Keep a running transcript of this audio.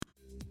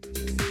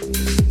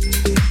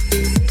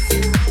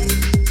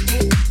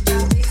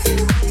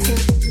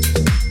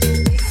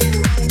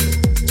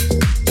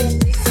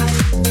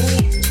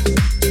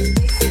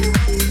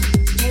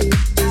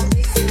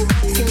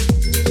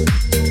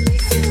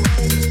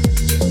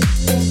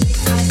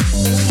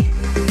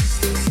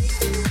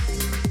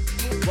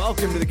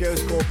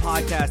Ghost Goal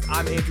Podcast.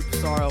 I'm Andrew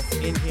Pissarro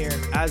in here,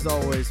 as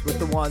always, with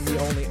the one, the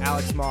only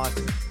Alex Moss.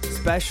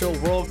 Special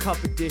World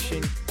Cup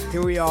edition.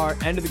 Here we are,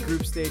 end of the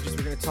group stages.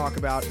 We're going to talk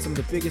about some of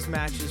the biggest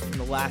matches from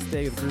the last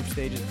day of the group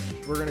stages.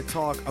 We're going to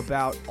talk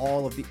about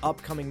all of the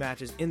upcoming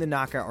matches in the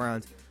knockout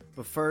rounds.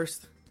 But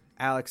first,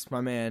 Alex,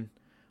 my man,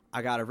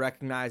 I got to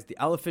recognize the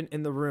elephant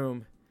in the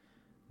room.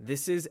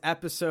 This is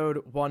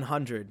episode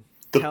 100.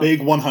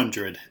 Big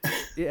 100.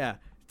 Yeah.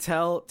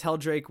 Tell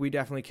Drake we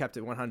definitely kept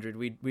it 100.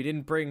 We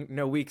didn't bring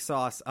no weak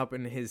sauce up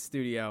in his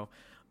studio.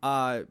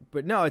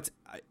 But no, it's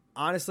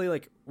honestly,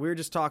 like, we were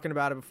just talking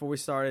about it before we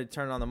started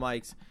turning on the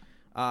mics.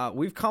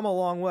 We've come a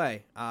long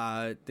way.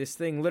 This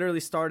thing literally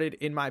started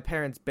in my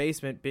parents'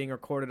 basement being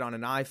recorded on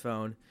an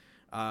iPhone.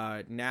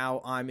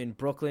 Now I'm in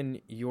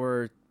Brooklyn.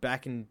 You're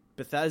back in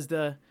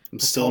Bethesda. I'm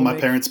still in my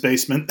parents'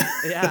 basement.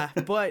 Yeah,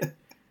 but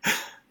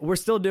we're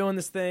still doing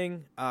this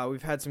thing.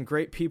 We've had some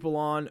great people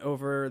on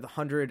over the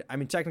 100. I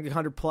mean, technically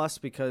 100 plus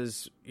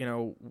because, you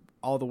know,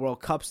 all the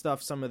World Cup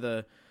stuff, some of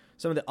the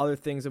other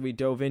things that we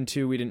dove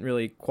into, we didn't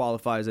really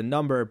qualify as a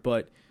number,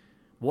 but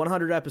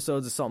 100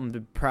 episodes is something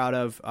to be proud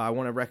of. I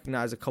want to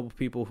recognize a couple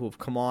people who have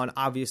come on.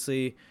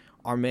 Obviously,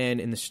 our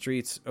man in the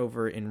streets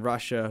over in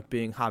Russia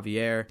being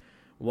Javier,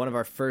 one of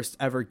our first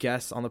ever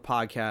guests on the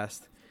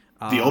podcast.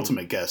 The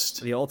ultimate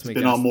guest. The ultimate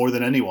He's been guest. on more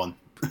than anyone.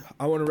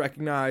 I want to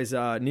recognize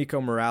Nico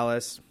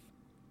Morales,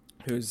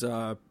 who's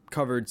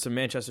covered some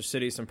Manchester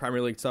City, some Premier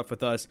League stuff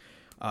with us.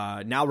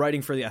 Now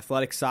writing for the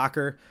Athletic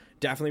Soccer.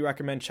 Definitely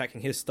recommend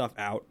checking his stuff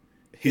out.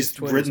 He's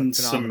written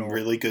some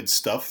really good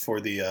stuff for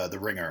the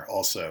Ringer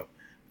also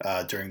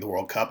during the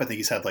World Cup. I think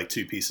he's had like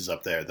 2 pieces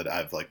up there that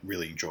I've like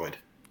really enjoyed.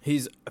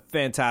 He's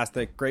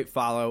fantastic. Great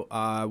follow.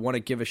 I want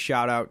to give a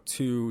shout out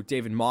to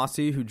David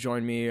Mossy, who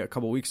joined me a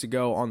couple weeks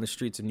ago on the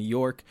streets of New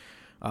York.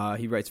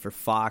 He writes for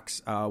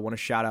Fox. I want to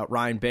shout out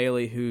Ryan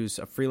Bailey, who's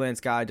a freelance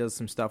guy, does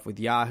some stuff with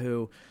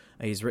Yahoo.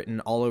 He's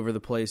written all over the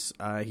place.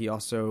 He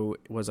also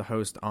was a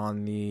host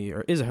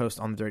is a host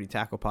on the Dirty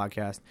Tackle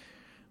podcast.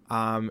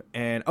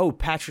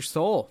 Patrick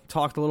Stoll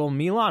talked a little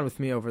Milan with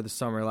me over the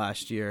summer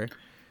last year.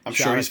 I'm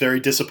sure he's very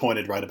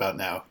disappointed right about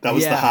now. That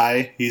was the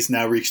high. He's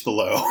now reached the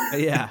low.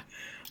 Yeah.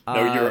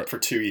 No Europe for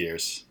 2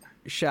 years.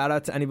 Shout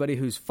out to anybody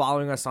who's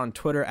following us on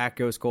Twitter at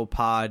Ghost Gold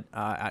Pod,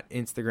 at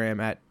Instagram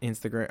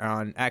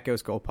at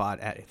Ghost Gold Pod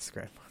at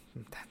Instagram.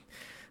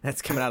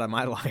 That's coming out of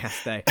my long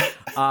ass day.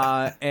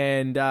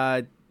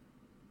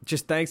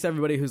 Just thanks to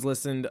everybody who's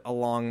listened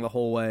along the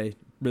whole way.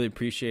 Really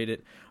appreciate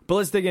it. But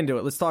let's dig into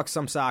it. Let's talk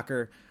some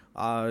soccer.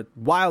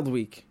 Wild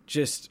week.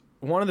 Just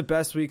one of the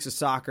best weeks of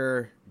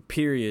soccer,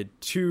 period.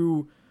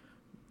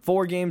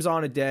 4 games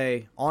on a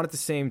day, on at the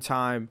same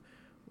time.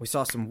 We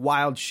saw some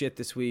wild shit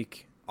this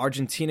week.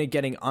 Argentina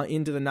getting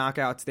into the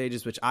knockout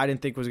stages, which I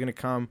didn't think was going to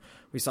come.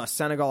 We saw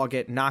Senegal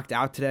get knocked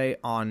out today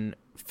on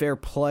fair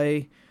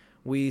play.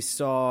 We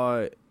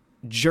saw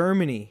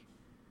Germany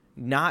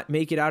not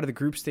make it out of the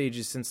group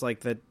stages since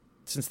the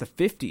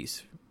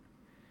 50s.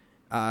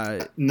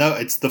 No,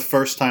 it's the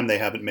first time they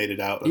haven't made it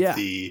out of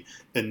the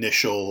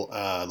initial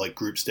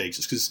group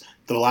stages, because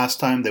the last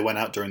time they went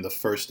out during the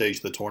first stage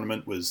of the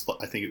tournament was,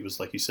 I think it was,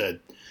 like you said,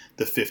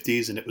 the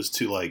 50s, and it was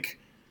to like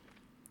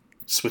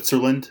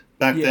Switzerland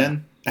back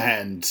then,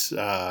 and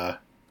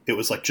it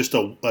was like just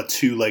a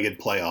 2-legged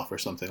playoff or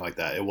something like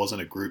that. It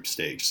wasn't a group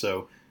stage,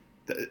 so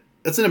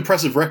that's an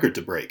impressive record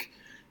to break.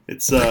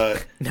 It's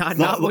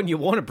not when you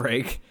want to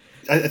break.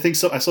 I think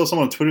so. I saw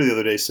someone on Twitter the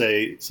other day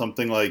say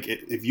something like,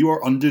 if you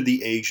are under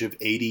the age of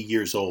 80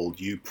 years old,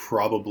 you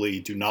probably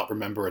do not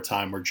remember a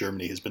time where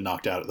Germany has been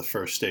knocked out at the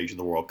first stage of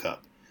the World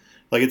Cup.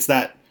 Like,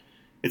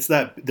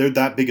 they're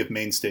that big of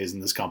mainstays in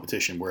this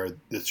competition where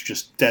it's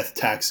just death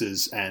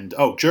taxes and,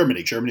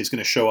 Germany's going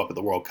to show up at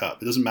the World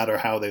Cup. It doesn't matter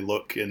how they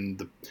look in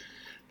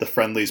the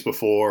friendlies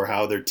before, or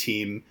how their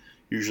team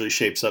usually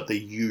shapes up. They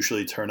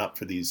usually turn up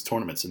for these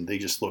tournaments, and they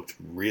just looked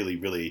really,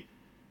 really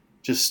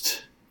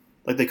just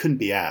like they couldn't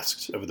be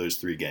asked over those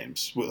 3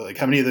 games. Like,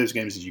 how many of those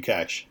games did you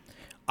catch?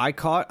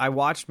 I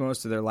watched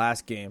most of their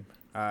last game.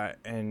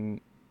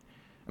 And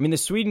I mean, the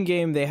Sweden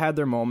game, they had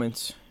their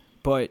moments,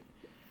 but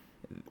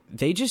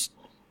they just...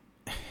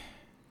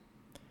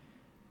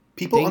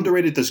 People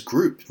underrated this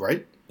group,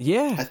 right?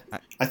 Yeah.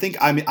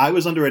 I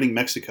was underrating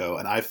Mexico,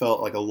 and I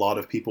felt like a lot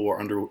of people were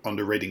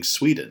underrating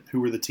Sweden, who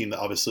were the team that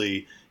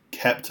obviously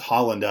kept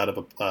Holland out of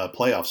a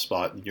playoff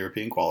spot in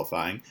European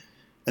qualifying.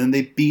 And then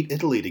they beat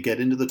Italy to get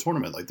into the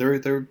tournament. Like,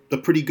 they're a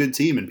pretty good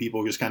team, and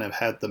people just kind of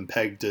had them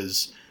pegged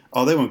as,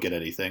 they won't get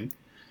anything.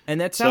 And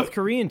that South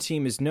Korean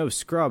team is no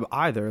scrub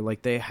either.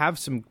 Like, they have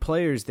some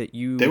players that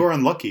They were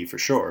unlucky, for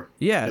sure.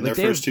 Yeah. In their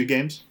first 2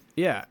 games.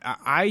 Yeah.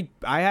 I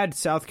had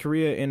South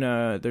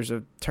Korea there's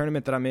a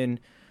tournament that I'm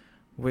in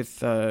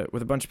with a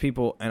bunch of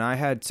people, and I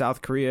had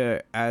South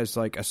Korea as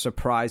like a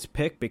surprise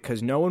pick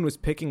because no one was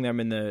picking them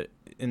in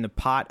the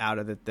pot out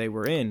of that they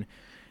were in.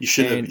 You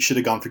should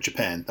have gone for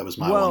Japan. That was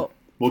my one.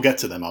 We'll get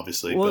to them,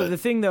 obviously. Well, but the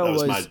thing, though, that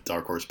was my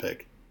dark horse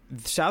pick.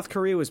 South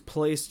Korea was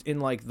placed in,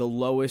 like, the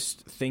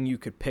lowest thing you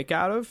could pick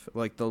out of.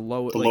 Like, the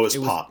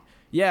lowest pot.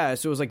 Yeah,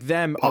 so it was, like,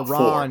 them, pot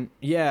Iran. 4.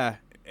 Yeah,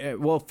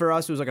 well, for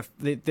us, it was like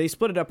they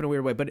split it up in a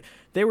weird way, but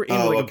they were in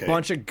a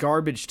bunch of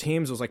garbage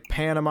teams. It was like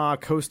Panama,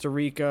 Costa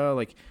Rica,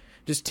 like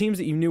just teams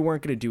that you knew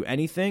weren't going to do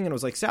anything. And it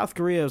was like South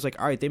Korea. It was like,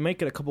 all right, they might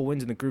get a couple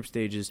wins in the group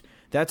stages.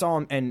 That's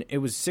all. And it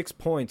was 6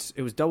 points.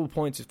 It was double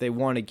points if they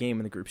won a game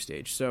in the group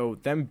stage. So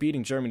them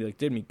beating Germany like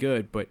did me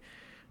good, but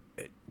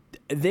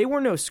they were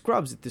no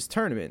scrubs at this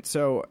tournament.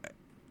 So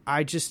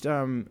I just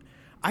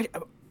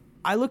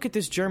I look at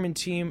this German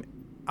team.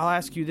 I'll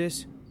ask you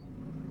this: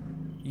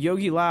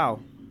 Yogi Lau,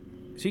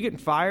 is he getting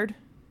fired,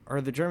 or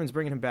are the Germans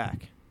bringing him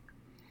back?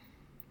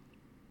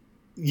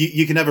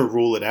 You can never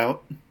rule it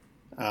out.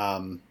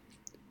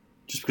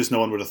 Just because no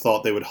one would have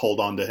thought they would hold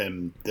on to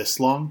him this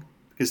long,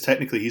 because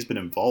technically he's been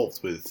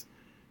involved with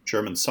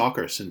German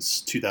soccer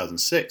since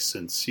 2006,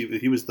 since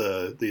he was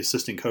the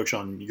assistant coach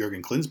on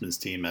Jurgen Klinsmann's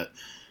team at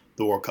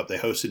the World Cup they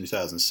hosted in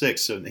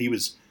 2006. So he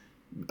was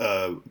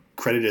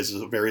credited as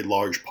a very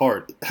large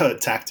part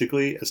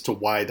tactically as to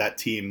why that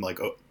team like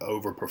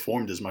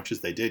overperformed as much as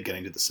they did,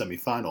 getting to the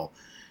semifinal.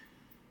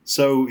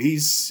 So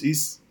he's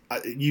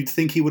you'd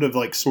think he would have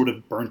like sort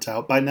of burnt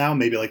out by now.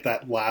 Maybe like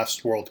that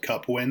last World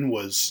Cup win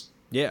was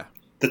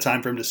the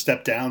time for him to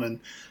step down, and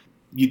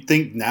you'd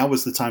think now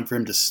was the time for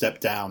him to step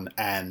down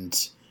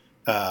and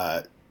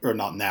or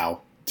not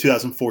now.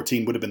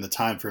 2014 would have been the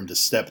time for him to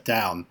step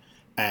down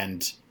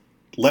and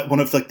let one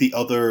of like the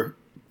other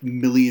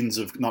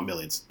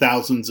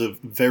thousands of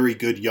very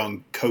good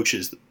young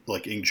coaches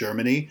like in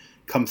Germany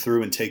come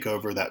through and take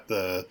over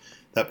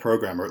that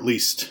program, or at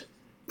least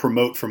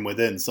promote from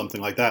within,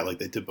 something like that, like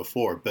they did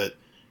before. But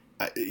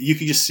you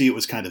could just see it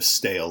was kind of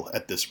stale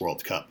at this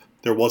World Cup.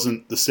 There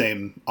wasn't the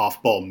same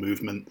off-ball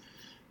movement.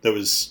 There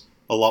was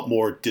a lot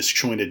more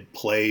disjointed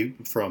play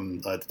from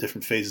the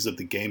different phases of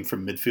the game,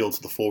 from midfield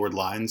to the forward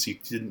lines. You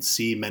didn't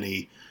see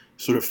many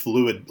sort of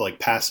fluid like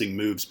passing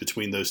moves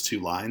between those two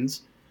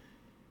lines.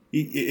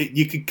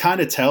 You could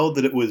kind of tell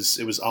that it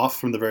was off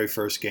from the very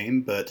first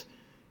game, but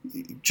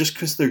just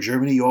because they're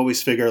Germany, you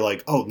always figure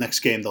like, oh,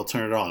 next game they'll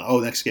turn it on. Oh,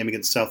 next game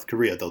against South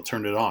Korea, they'll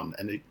turn it on.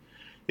 And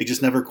it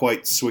just never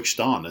quite switched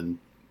on. And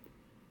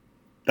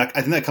I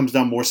think that comes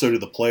down more so to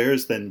the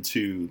players than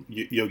to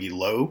Yogi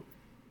Löw.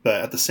 But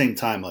at the same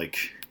time,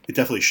 like, it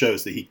definitely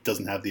shows that he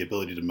doesn't have the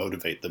ability to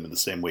motivate them in the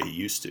same way he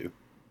used to.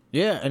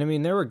 Yeah, and I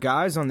mean, there were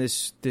guys on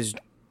this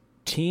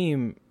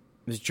team,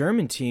 this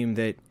German team,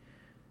 that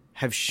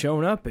have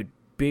shown up at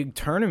big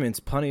tournaments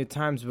plenty of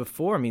times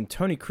before. I mean,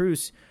 Toni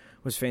Kroos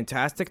was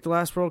fantastic the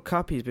last World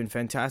Cup. He's been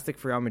fantastic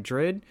for Real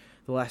Madrid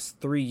the last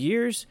 3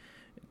 years.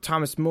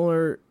 Thomas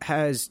Muller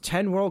has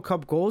 10 World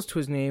Cup goals to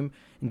his name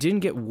and didn't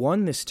get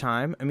one this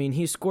time. I mean,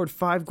 he scored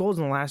 5 goals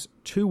in the last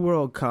 2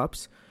 World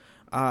Cups.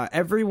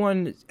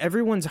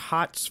 Everyone's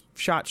hot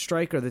shot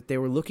striker that they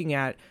were looking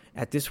at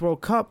this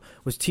World Cup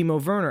was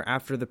Timo Werner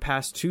after the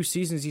past 2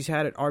 seasons he's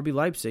had at RB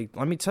Leipzig.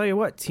 Let me tell you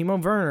what,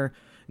 Timo Werner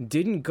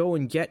didn't go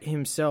and get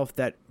himself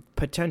that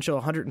potential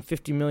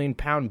 150 million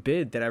pound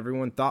bid that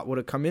everyone thought would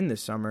have come in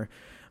this summer.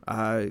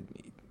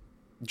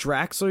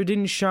 Draxler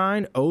didn't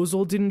shine.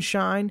 Ozil didn't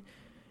shine.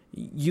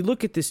 You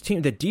look at this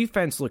team, the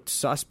defense looked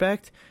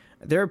suspect.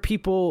 There are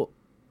people,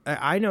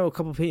 I know a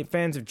couple of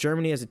fans of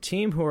Germany as a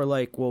team who are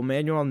like, well,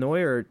 Manuel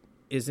Neuer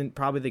isn't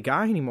probably the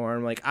guy anymore.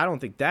 I'm like, I don't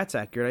think that's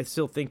accurate. I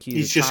still think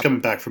he's just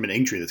coming back from an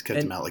injury that's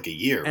kept him out like a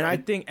year. And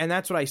right? And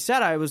that's what I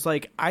said. I was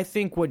like, I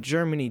think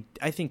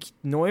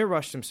Neuer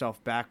rushed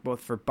himself back both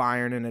for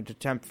Bayern and an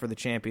attempt for the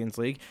Champions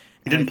League.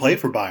 He didn't play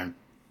for Bayern.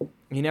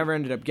 He never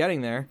ended up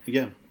getting there.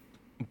 Yeah.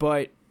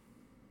 But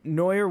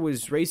Neuer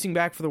was racing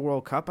back for the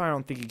World Cup. I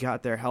don't think he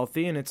got there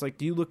healthy. And it's like,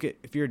 do you look at,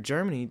 if you're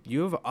Germany,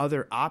 you have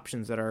other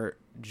options that are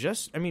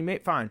just, I mean,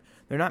 fine.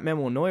 They're not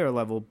Manuel Neuer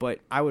level, but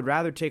I would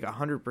rather take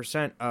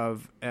 100%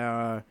 of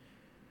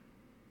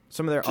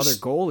some of their other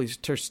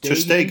goalies. Ter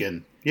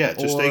Stegen. Yeah,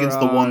 Ter Stegen's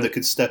the one that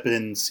could step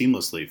in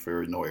seamlessly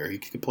for Neuer. He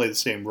could play the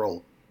same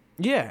role.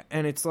 Yeah,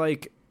 and it's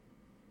like,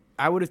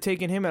 I would have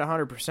taken him at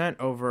 100%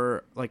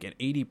 over like an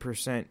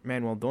 80%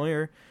 Manuel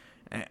Neuer.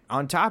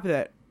 On top of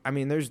that, I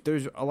mean, there's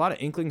a lot of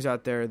inklings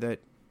out there that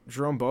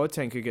Jerome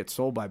Boateng could get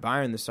sold by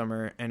Bayern this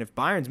summer, and if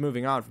Bayern's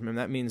moving on from him,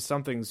 that means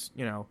something's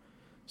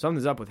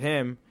up with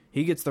him.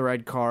 He gets the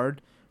red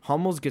card.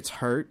 Hummels gets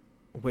hurt,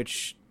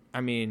 which,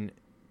 I mean,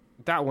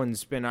 that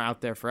one's been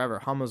out there forever.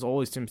 Hummels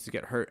always seems to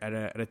get hurt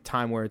at a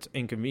time where it's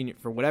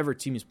inconvenient for whatever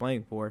team he's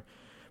playing for.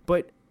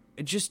 But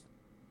it just,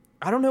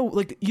 I don't know,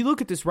 like, you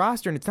look at this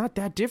roster, and it's not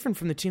that different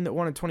from the team that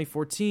won in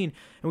 2014.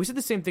 And we said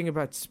the same thing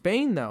about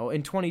Spain, though,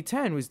 in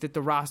 2010, was that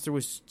the roster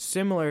was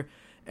similar.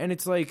 And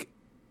it's like,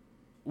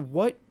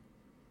 what?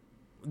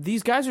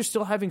 These guys are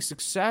still having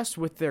success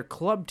with their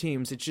club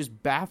teams. It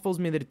just baffles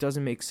me that it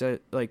doesn't make sense.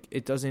 Like, they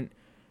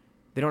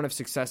don't have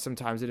success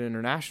sometimes at an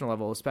international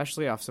level,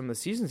 especially off some of the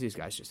seasons these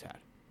guys just had.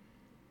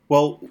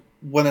 Well,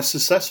 when a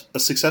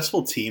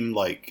successful team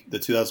like the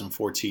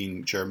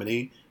 2014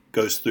 Germany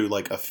goes through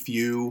like a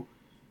few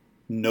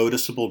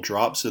noticeable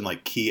drops in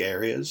like key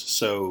areas.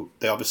 So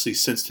they obviously,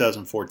 since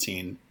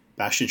 2014,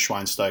 Bastian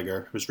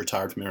Schweinsteiger was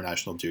retired from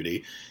international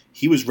duty.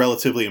 He was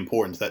relatively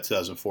important to that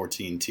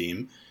 2014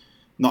 team.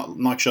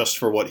 not just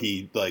for what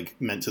he like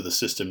meant to the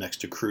system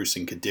next to Kroos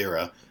and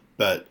Khedira,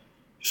 but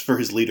just for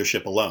his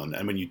leadership alone.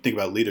 And when you think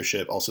about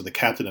leadership, also the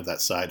captain of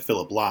that side,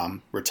 Philipp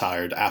Lahm,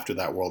 retired after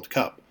that World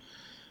Cup.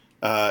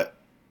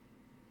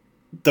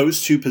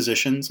 Those two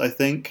positions, I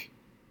think,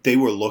 they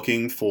were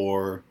looking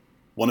for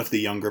one of the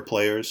younger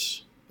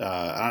players.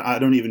 I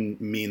don't even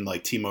mean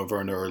like Timo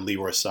Werner or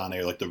Leroy Sané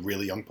or like the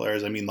really young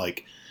players. I mean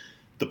like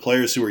the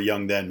players who were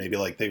young then, maybe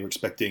like they were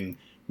expecting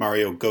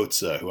Mario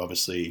Götze, who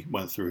obviously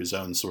went through his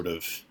own sort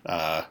of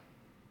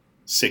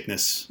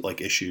sickness like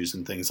issues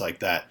and things like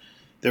that.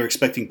 They're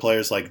expecting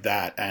players like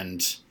that and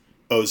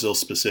Ozil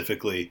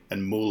specifically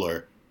and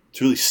Mueller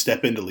to really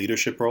step into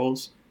leadership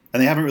roles,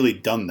 and they haven't really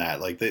done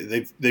that. Like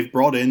they've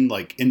brought in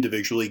like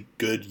individually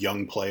good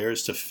young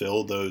players to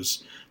fill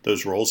those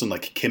roles, and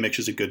like Kimmich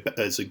is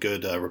a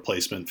good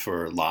replacement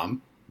for Lahm,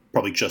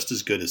 probably just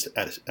as good as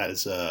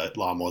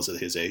Lahm was at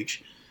his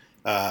age.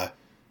 I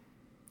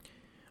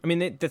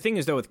mean, the thing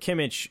is though with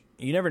Kimmich,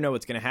 you never know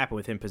what's going to happen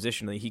with him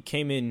positionally. He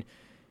came in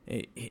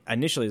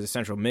initially as a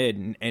central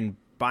mid, and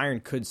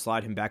Bayern could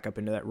slide him back up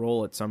into that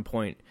role at some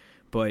point.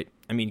 But,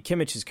 I mean,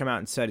 Kimmich has come out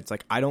and said, it's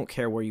like, I don't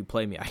care where you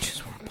play me. I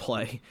just want to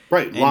play.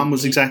 Right. Lahm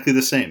was exactly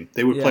the same.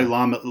 They would play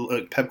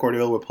Lahm. Pep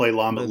Guardiola would play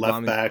Lahm at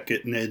left back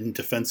in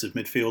defensive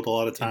midfield a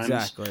lot of times.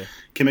 Exactly.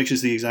 Kimmich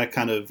is the exact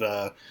kind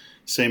of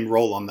same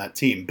role on that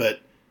team.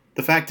 But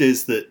the fact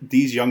is that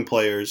these young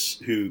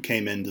players who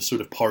came in to sort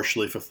of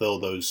partially fulfill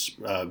those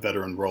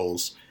veteran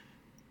roles,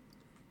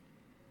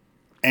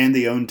 and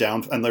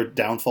their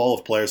downfall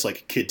of players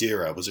like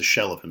Khedira was a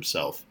shell of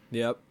himself.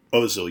 Yep.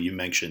 Ozil, you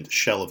mentioned,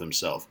 shell of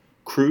himself.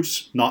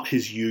 Kroos, not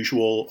his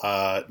usual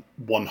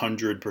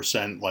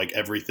 100%, like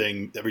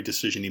every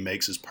decision he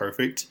makes is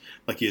perfect,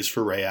 like he is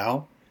for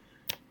Real.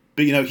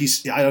 But, you know,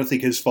 I don't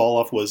think his fall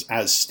off was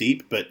as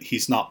steep, but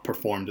he's not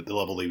performed at the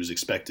level he was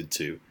expected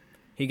to.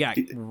 He got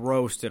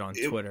roasted on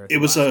Twitter. It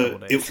was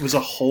a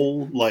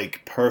whole,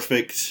 like,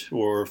 perfect,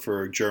 or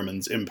for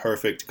Germans,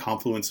 imperfect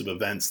confluence of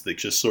events that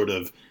just sort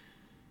of,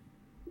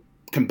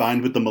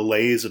 combined with the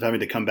malaise of having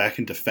to come back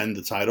and defend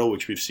the title,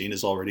 which we've seen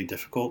is already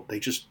difficult, they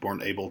just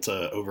weren't able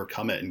to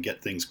overcome it and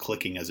get things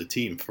clicking as a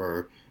team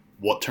for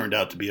what turned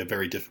out to be a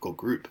very difficult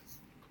group.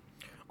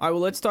 All right, well,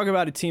 let's talk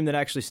about a team that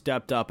actually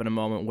stepped up in a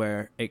moment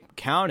where it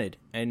counted,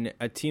 and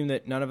a team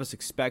that none of us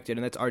expected,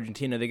 and that's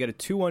Argentina. They get a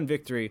 2-1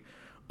 victory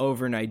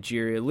over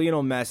Nigeria.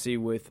 Lionel Messi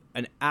with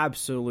an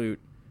absolute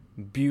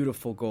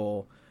beautiful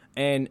goal.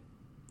 And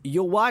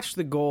you'll watch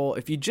the goal.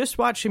 If you just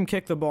watch him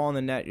kick the ball in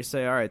the net, you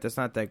say, all right, that's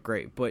not that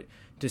great. But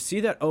to see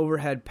that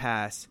overhead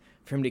pass,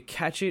 for him to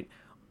catch it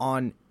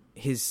on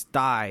his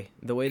thigh,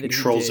 the way that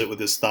controls he did, it with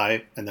his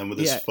thigh, and then with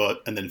his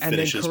foot, and then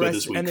finishes with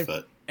his weak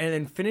foot. And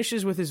then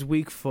finishes with his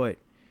weak foot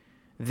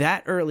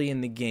that early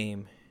in the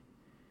game.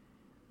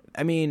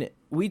 I mean,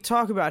 we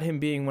talk about him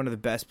being one of the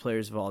best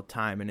players of all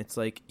time, and it's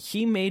like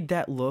he made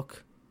that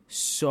look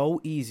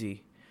so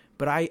easy.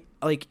 But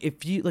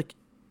if you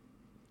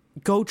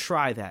go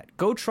try that.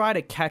 Go try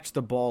to catch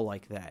the ball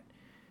like that.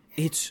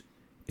 It's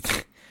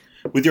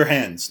with your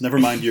hands. Never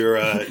mind your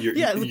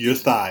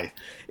thigh.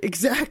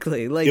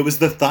 Exactly. Like it was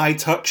the thigh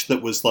touch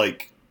that was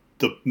like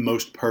the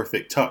most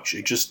perfect touch.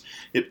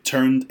 It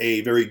turned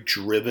a very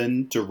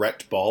driven,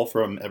 direct ball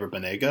from Ever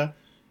Banega,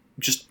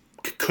 just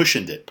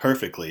cushioned it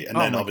perfectly, and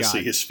then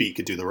obviously his feet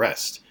could do the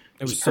rest.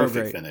 It was a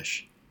perfect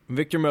finish.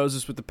 Victor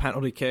Moses with the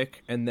penalty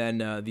kick, and then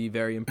the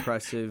very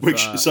impressive.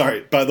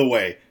 By the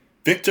way,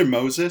 Victor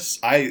Moses,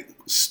 I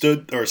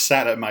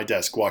sat at my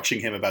desk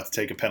watching him about to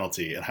take a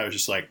penalty, and I was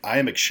just like, I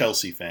am a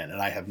Chelsea fan,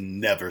 and I have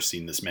never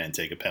seen this man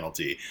take a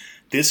penalty.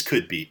 This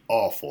could be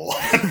awful.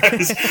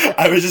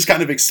 I was just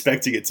kind of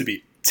expecting it to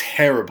be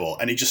terrible,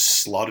 and he just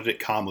slotted it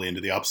calmly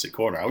into the opposite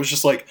corner. I was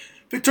just like,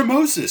 Victor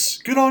Moses,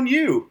 good on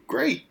you.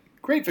 Great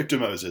Victor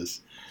Moses.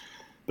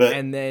 But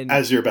and then,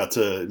 as you're about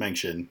to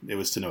mention, it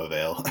was to no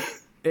avail.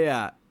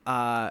 Yeah.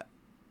 The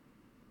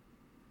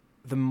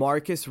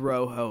Marcus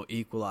Rojo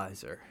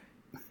equalizer.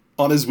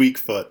 On his weak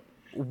foot,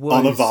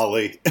 on a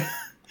volley,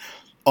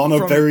 on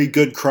a very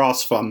good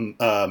cross from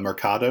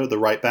Mercado, the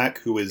right back,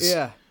 who is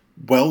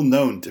well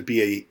known to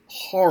be a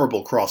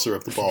horrible crosser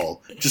of the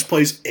ball. Just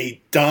plays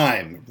a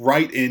dime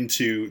right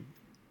into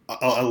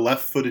a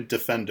left-footed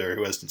defender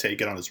who has to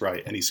take it on his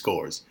right, and he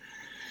scores.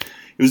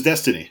 It was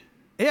destiny.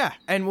 Yeah,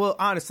 and well,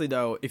 honestly,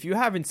 though, if you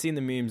haven't seen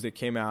the memes that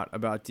came out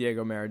about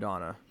Diego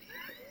Maradona,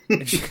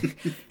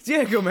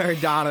 Diego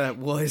Maradona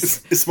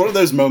was... It's one of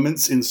those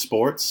moments in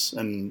sports,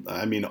 and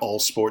I mean all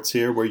sports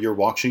here, where you're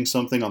watching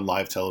something on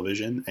live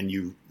television and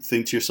you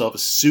think to yourself,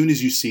 as soon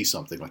as you see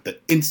something, like the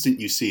instant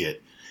you see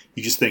it,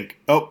 you just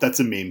think, oh, that's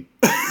a meme.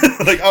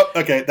 Like, oh,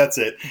 okay, that's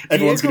it.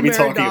 Everyone's going to be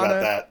talking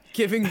about that.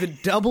 Giving the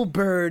double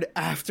bird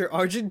after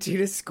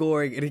Argentina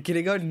scoring and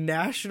getting on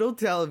national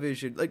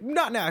television, like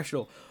not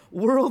national,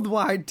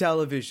 worldwide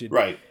television.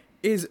 Right.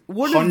 Is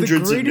one of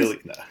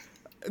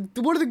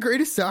the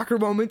greatest soccer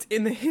moments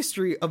in the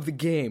history of the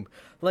game.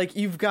 Like,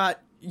 you've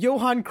got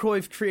Johan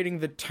Cruyff creating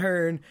the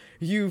turn.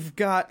 You've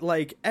got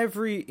like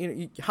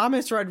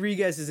James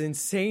Rodriguez's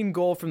insane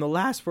goal from the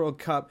last World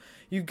Cup.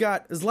 You've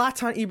got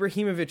Zlatan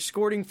Ibrahimovic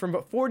scoring from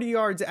about 40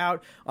 yards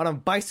out on a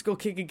bicycle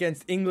kick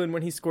against England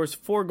when he scores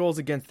 4 goals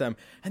against them.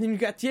 And then you've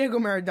got Diego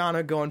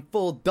Maradona going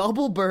full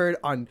double bird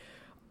on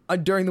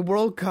during the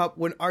World Cup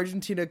when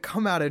Argentina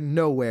come out of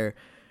nowhere.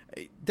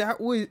 That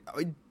was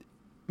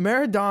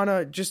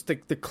Maradona. Just the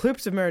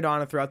clips of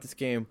Maradona throughout this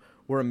game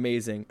were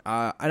amazing.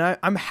 And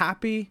I'm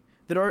happy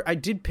that I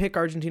did pick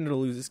Argentina to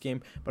lose this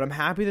game, but I'm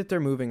happy that they're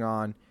moving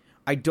on.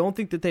 I don't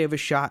think that they have a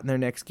shot in their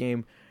next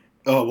game.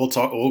 Oh, we'll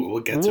talk. We'll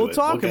get to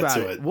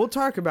it. We'll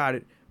talk about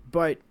it.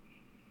 But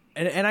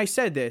and I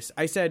said this.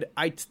 I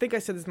think I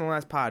said this in the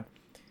last pod.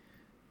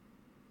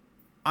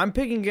 I'm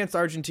picking against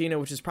Argentina,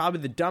 which is probably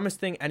the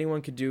dumbest thing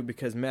anyone could do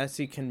because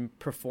Messi can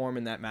perform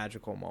in that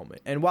magical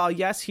moment. And while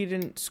yes, he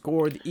didn't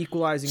score the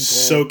equalizing goal,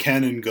 so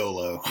can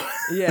N'Golo.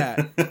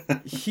 Yeah,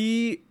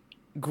 he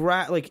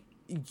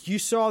you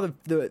saw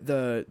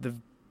the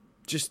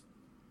just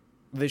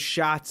the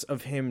shots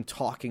of him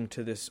talking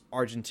to this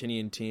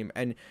Argentinian team,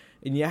 and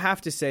you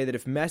have to say that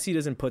if Messi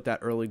doesn't put that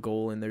early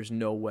goal in, there's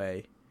no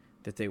way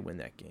that they win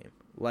that game.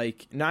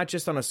 Like, not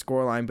just on a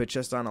scoreline, but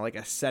just on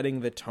a setting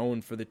the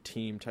tone for the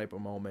team type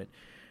of moment.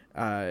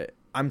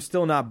 I'm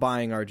still not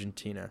buying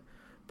Argentina.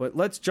 But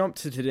let's jump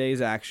to today's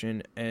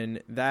action,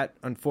 and that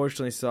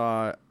unfortunately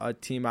saw a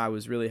team I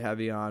was really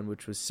heavy on,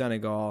 which was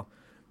Senegal,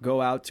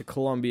 go out to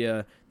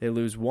Colombia. They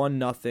lose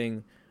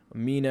 1-0.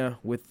 Mina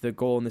with the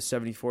goal in the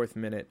 74th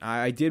minute.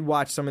 I did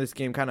watch some of this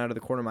game kind of out of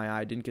the corner of my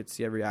eye. Didn't get to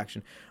see every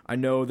action. I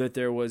know that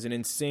there was an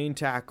insane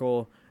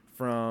tackle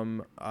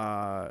from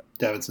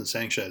Davinson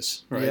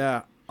Sanchez, right?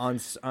 Yeah, on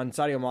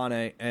Sadio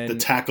Mane. And the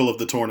tackle of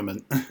the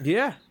tournament.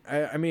 Yeah,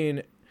 I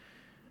mean...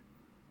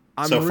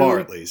 far,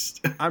 at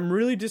least. I'm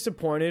really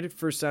disappointed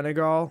for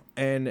Senegal,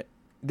 and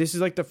this is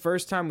like the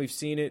first time we've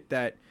seen it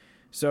that...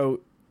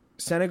 So,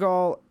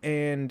 Senegal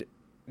and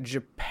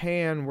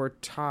Japan were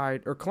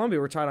tied, or Colombia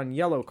were tied on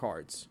yellow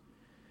cards.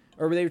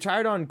 Or they were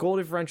tied on goal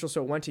differential,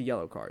 so it went to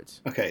yellow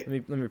cards. Okay.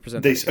 Let me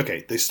present that.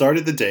 Okay, they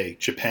started the day.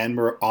 Japan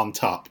were on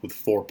top with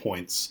 4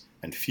 points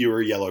and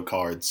fewer yellow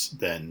cards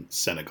than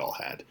Senegal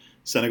had.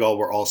 Senegal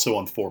were also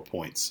on 4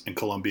 points, and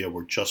Colombia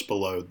were just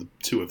below the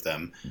two of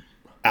them,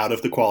 out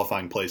of the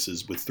qualifying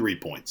places with 3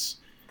 points.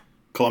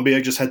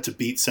 Colombia just had to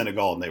beat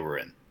Senegal and they were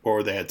in.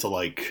 Or they had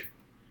to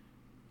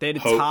they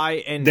had to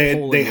tie and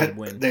Poland would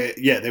win.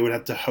 They would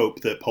have to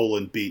hope that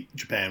Poland beat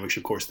Japan, which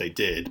of course they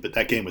did. But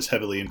that game was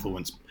heavily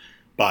influenced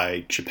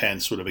by Japan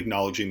sort of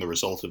acknowledging the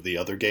result of the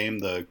other game,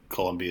 the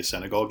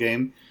Colombia-Senegal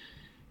game.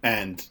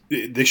 And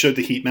they showed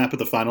the heat map of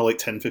the final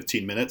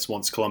 10-15 minutes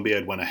once Colombia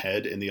had went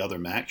ahead in the other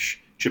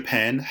match.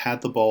 Japan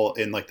had the ball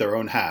in their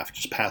own half,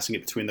 just passing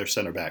it between their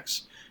center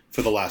backs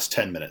for the last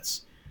 10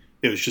 minutes.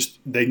 It was just,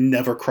 they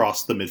never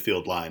crossed the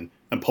midfield line,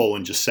 and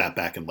Poland just sat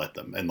back and let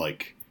them. And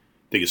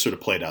they just sort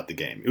of played out the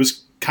game. It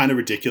was kind of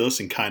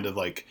ridiculous and kind of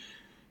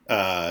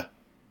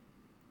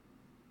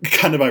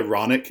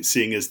ironic,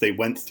 seeing as they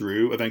went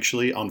through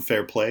eventually on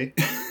fair play,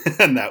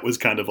 and that was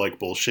kind of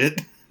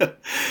bullshit,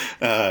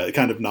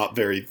 kind of not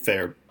very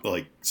fair,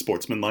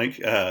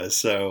 sportsmanlike.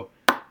 So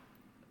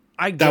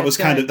that was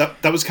kind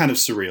of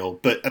surreal.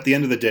 But at the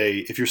end of the day,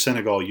 if you're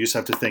Senegal, you just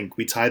have to think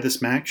we tied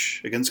this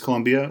match against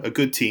Colombia, a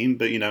good team,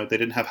 but they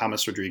didn't have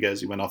James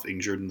Rodriguez. He went off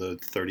injured in the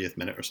 30th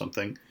minute or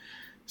something.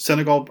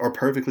 Senegal are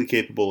perfectly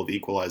capable of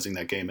equalizing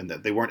that game, and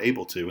that they weren't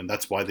able to, and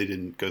that's why they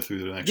didn't go through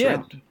the next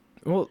round.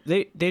 Well,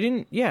 they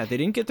didn't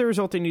get the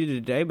result they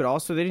needed today, but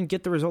also they didn't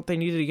get the result they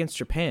needed against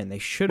Japan. They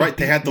should have. Right,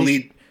 they had the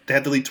lead. They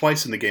had the lead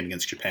twice in the game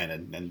against Japan,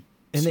 and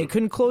they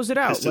couldn't close it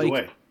out.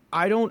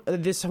 I don't.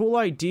 This whole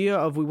idea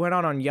of we went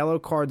out on yellow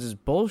cards is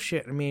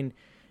bullshit. I mean,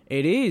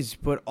 it is,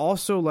 but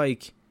also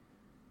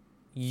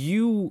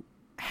you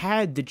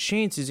had the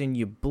chances and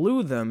you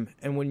blew them,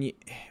 and when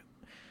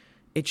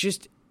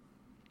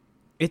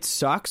it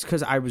sucks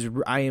because I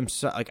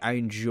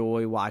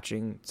enjoy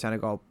watching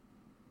Senegal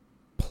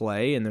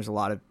play, and there's a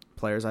lot of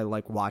players I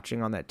like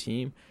watching on that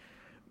team,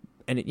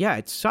 and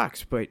it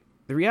sucks, but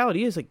the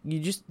reality is they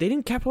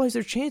didn't capitalize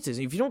their chances.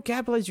 If you don't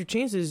capitalize your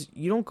chances,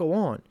 you don't go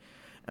on.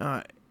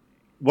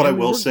 What I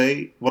will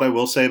say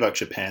about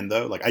Japan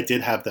though, I did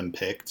have them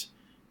picked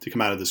to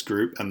come out of this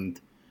group, and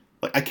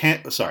what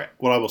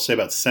I will say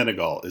about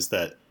Senegal is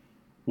that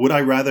would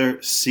I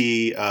rather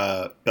see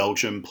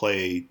Belgium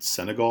play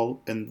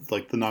Senegal in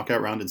the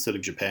knockout round instead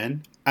of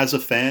Japan? As a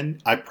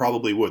fan, I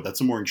probably would. That's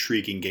a more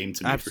intriguing game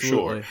to me.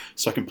 Absolutely. For sure.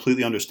 So I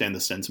completely understand the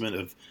sentiment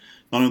of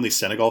not only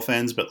Senegal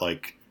fans, but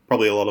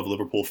probably a lot of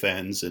Liverpool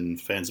fans and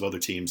fans of other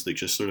teams that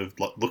just sort of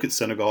look at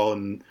Senegal,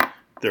 and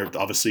they're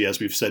obviously, as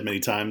we've said many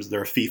times,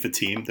 they're a FIFA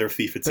team. They're a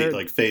FIFA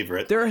team,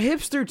 favorite. They're a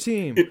hipster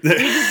team.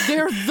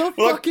 They're the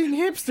fucking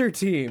hipster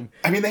team.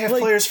 I mean, they have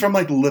players from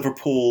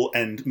Liverpool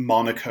and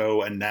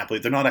Monaco and Napoli.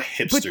 They're not a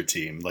hipster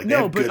team. They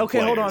have good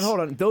players.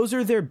 Hold on. Those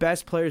are their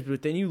best players,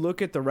 but then you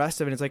look at the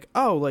rest of it, and it's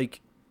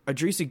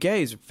Idrissa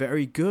Gueye is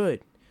very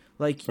good.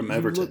 From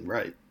Everton,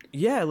 right?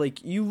 Yeah,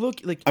 like you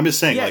look like. I'm just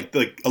saying, yeah,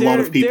 like a lot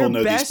of people their know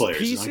these best players,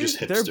 pieces, not just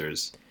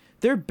hipsters.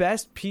 Their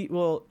best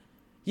people.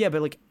 Yeah,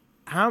 but like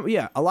how?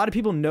 Yeah, a lot of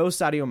people know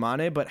Sadio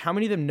Mane, but how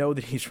many of them know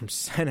that he's from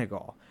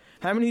Senegal?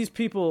 How many of these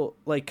people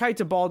like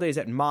Keita Balde's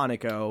at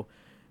Monaco,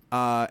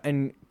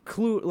 and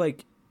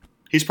like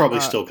He's probably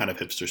still kind of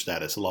hipster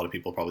status. A lot of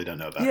people probably don't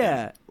know about him.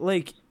 yeah,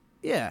 like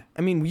yeah.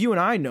 I mean, you and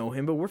I know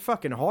him, but we're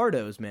fucking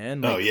hardos,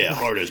 man. Like, Oh yeah,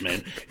 hardos,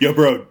 man. Yo,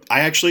 bro, I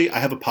have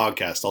a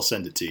podcast. I'll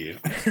send it to you.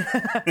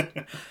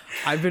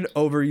 I've been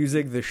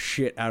overusing the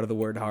shit out of the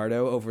word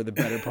hardo over the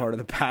better part of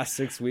the past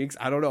 6 weeks.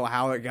 I don't know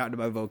how it got into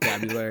my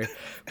vocabulary,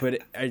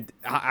 but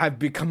I've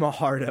become a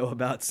hardo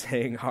about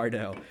saying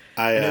hardo.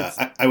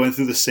 I went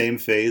through the same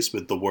phase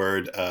with the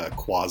word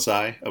quasi.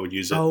 I would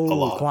use it a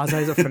lot. Quasi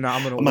is a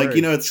phenomenal I'm word. like,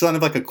 it's kind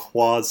of like a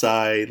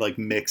quasi like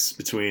mix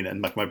between,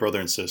 and like my brother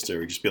and sister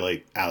would just be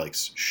like,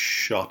 Alex,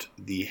 shut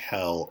the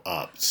hell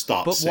up.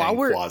 Stop saying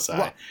quasi.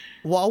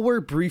 While we're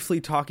briefly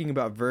talking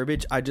about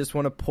verbiage, I just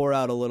want to pour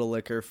out a little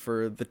liquor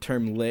for the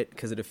term lit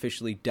because it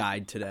officially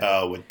died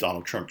today. With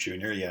Donald Trump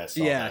Jr.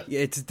 Yeah,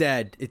 It's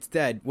dead. It's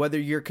dead. Whether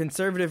you're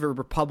conservative or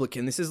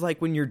Republican, this is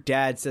like when your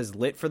dad says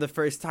lit for the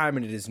first time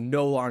and it is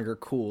no longer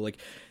cool. Like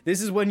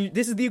this is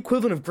the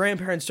equivalent of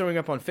grandparents showing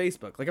up on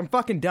Facebook. Like I'm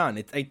fucking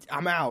done.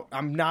 I'm out.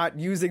 I'm not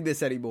using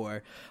this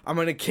anymore. I'm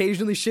gonna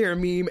occasionally share a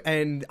meme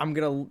and I'm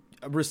gonna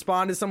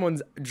respond to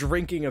someone's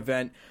drinking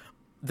event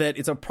that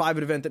it's a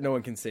private event that no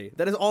one can see.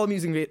 That is all I'm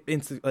using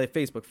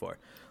Facebook for.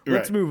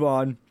 Let's move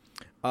on.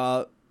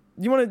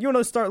 You want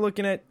to start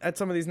looking at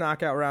some of these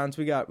knockout rounds?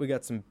 We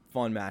got some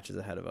fun matches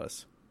ahead of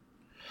us.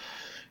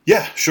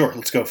 Yeah, sure.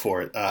 Let's go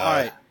for it. All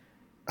right.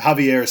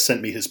 Javier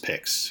sent me his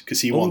picks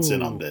because he wants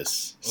in on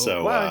this.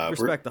 So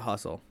respect the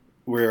hustle.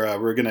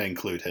 We're gonna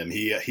include him.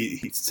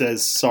 He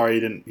says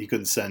sorry he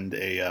couldn't send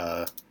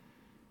a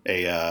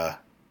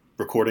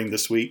recording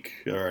this week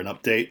or an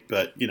update,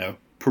 but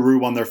Peru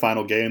won their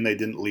final game. They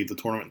didn't leave the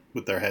tournament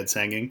with their heads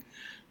hanging.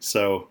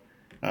 So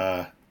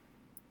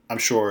I'm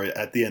sure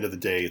at the end of the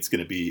day, it's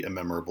going to be a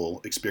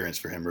memorable experience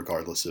for him,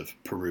 regardless of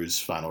Peru's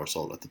final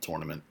result at the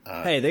tournament.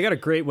 Hey, they got a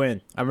great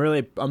win. I'm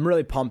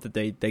really pumped that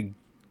they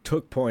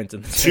took points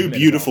in the two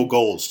beautiful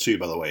goals too,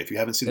 by the way. If you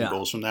haven't seen the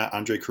goals from that,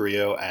 Andre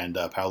Carrillo and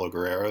Paulo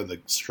Guerrero, the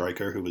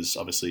striker who was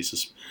obviously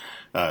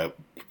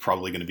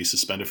probably going to be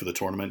suspended for the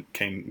tournament,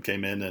 came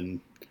in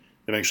and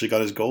eventually got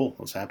his goal.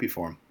 I was happy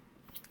for him.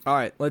 All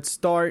right, let's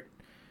start.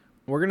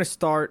 We're going to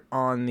start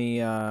on the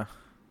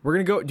we're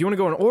going to go. Do you want to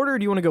go in order or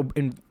do you want to go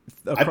in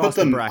across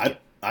the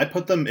bracket? I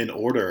put them in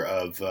order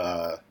of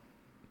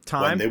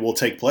time when they will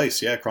take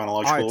place. Yeah,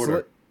 chronological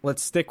order. So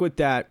let's stick with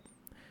that.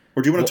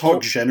 Or do you want to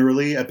talk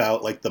generally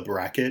about like the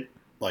bracket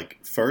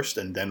first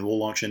and then we'll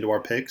launch into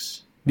our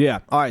picks? Yeah.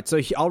 All right. So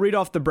I'll read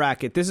off the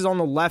bracket. This is on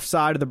the left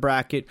side of the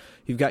bracket.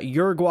 You've got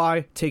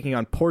Uruguay taking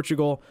on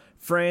Portugal,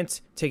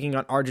 France taking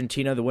on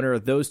Argentina. The winner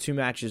of those two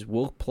matches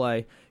will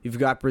play. You've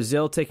got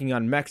Brazil taking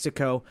on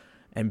Mexico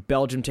and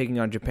Belgium taking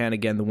on Japan.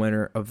 Again, the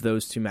winner of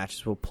those two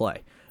matches will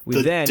play.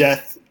 The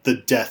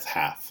death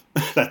half.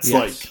 That's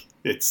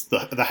it's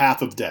the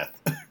half of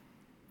death.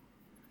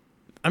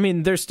 I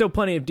mean, there's still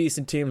plenty of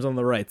decent teams on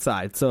the right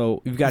side.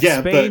 So you've got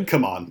Spain. But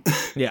come on.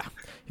 Yeah.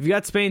 You've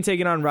got Spain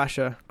taking on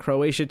Russia,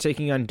 Croatia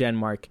taking on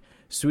Denmark,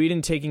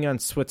 Sweden taking on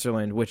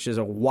Switzerland, which is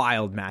a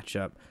wild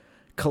matchup,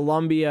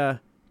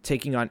 Colombia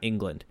taking on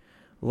England.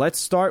 Let's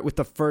start with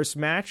the first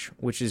match,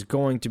 which is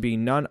going to be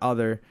none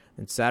other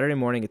than Saturday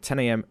morning at 10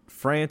 a.m.,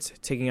 France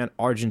taking on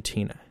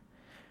Argentina.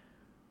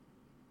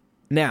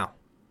 Now,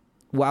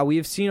 while we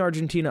have seen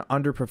Argentina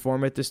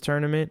underperform at this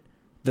tournament,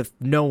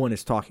 no one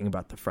is talking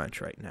about the French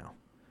right now.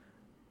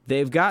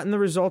 They've gotten the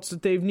results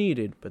that they've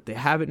needed, but they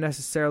haven't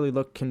necessarily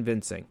looked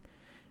convincing.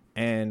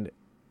 And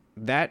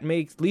that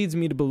leads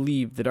me to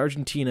believe that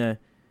Argentina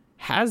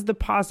has the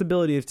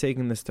possibility of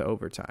taking this to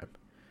overtime.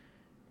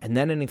 And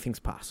then anything's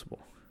possible.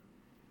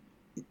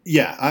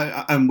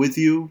 Yeah, I'm with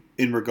you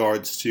in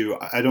regards to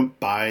I don't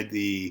buy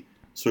the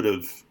sort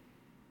of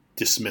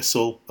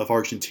dismissal of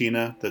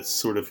Argentina that's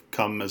sort of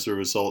come as a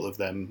result of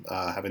them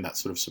having that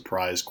sort of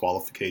surprise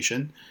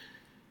qualification.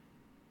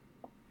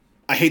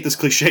 I hate this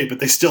cliche, but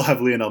they still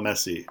have Lionel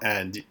Messi.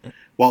 And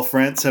while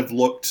France have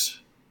looked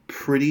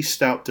pretty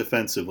stout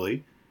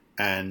defensively,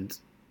 and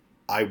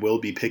I will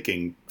be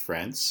picking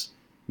France,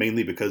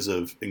 mainly because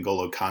of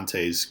N'Golo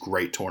Kante's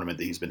great tournament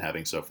that he's been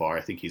having so far.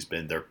 I think he's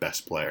been their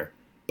best player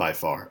by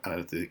far. I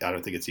don't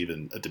think it's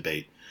even a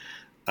debate.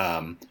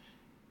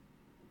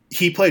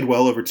 He played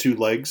well over two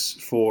legs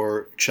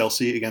for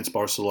Chelsea against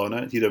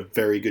Barcelona. He did a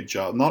very good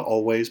job. Not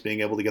always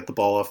being able to get the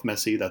ball off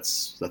Messi.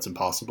 That's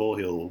impossible.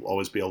 He'll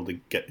always be able to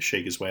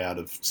shake his way out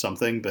of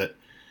something. But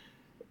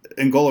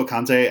N'Golo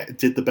Kante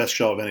did the best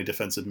job of any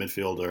defensive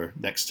midfielder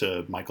next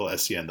to Michael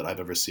Essien that I've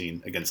ever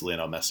seen against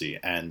Lionel Messi.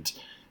 And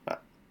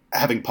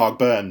having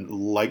Pogba and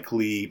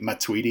likely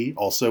Matuidi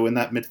also in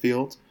that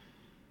midfield,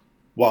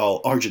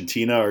 while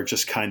Argentina are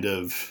just kind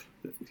of,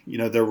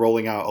 they're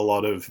rolling out a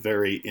lot of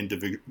very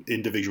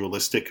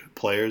individualistic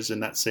players in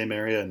that same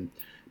area, and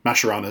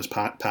Mascherano's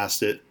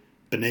passed it.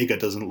 Banega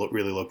doesn't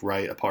really look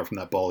right apart from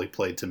that ball he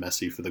played to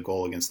Messi for the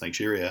goal against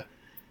Nigeria.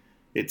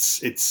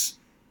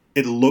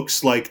 It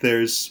looks like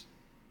there's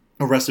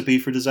a recipe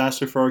for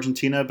disaster for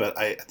Argentina, but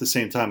at the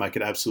same time I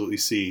could absolutely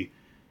see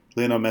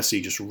Lionel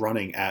Messi just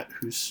running at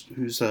who's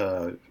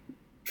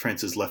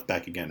France's left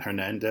back again.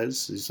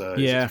 Hernandez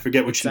I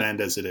forget which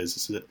Hernandez it is.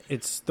 Is it?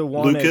 It's the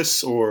one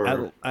Lucas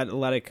or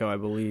Atletico, I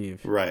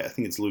believe. Right, I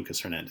think it's Lucas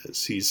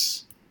Hernandez.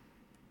 He's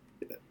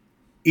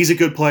a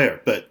good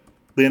player, but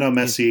Lionel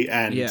Messi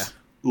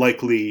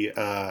likely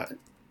I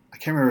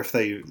can't remember if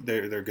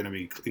they're going to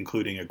be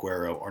including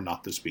Aguero or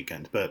not this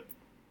weekend, but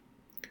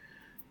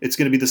it's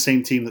going to be the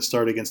same team that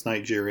started against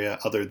Nigeria,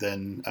 other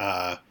than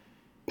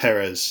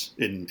Perez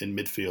in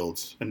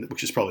midfield,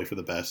 which is probably for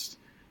the best.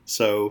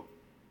 So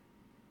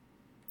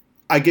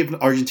I give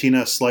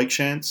Argentina a slight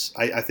chance.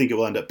 I think it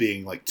will end up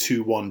being like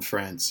 2-1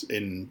 France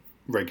in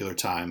regular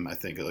time. I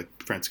think like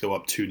France go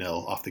up 2-0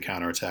 off the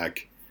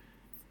counterattack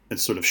and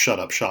sort of shut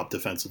up shop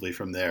defensively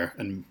from there.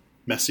 And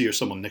Messi or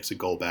someone nicks a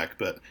goal back.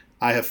 But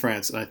I have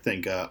France, and I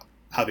think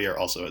Javier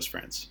also has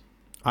France.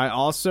 I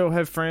also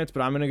have France,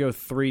 but I'm going to go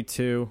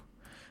 3-2.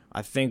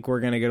 I think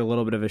we're going to get a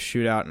little bit of a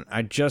shootout. And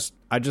I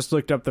just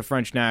looked up the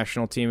French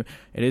national team.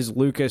 It is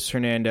Lucas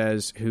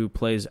Hernandez who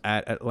plays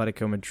at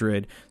Atletico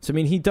Madrid. So, I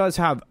mean, he does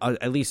have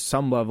at least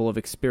some level of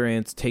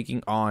experience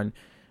taking on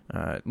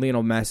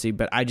Lionel Messi.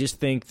 But I just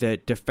think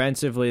that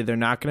defensively, they're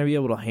not going to be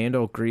able to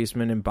handle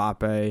Griezmann,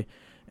 Mbappe,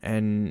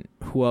 and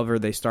whoever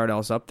they start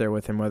else up there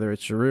with him, whether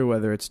it's Giroud,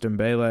 whether it's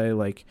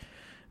Dembele,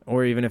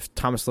 or even if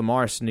Thomas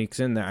Lemar sneaks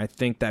in there. I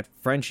think that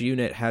French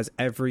unit has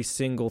every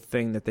single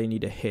thing that they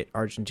need to hit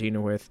Argentina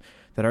with.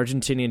 That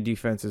Argentinian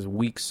defense is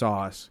weak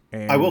sauce.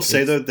 And I will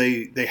say, though,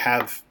 they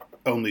have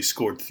only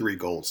scored 3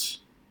 goals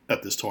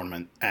at this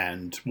tournament,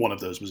 and one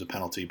of those was a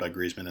penalty by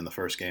Griezmann in the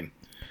first game.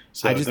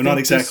 So they're not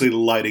exactly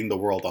lighting the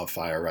world on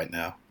fire right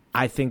now.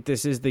 I think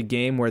this is the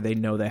game where they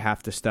know they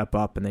have to step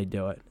up, and they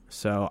do it.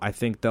 So I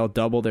think they'll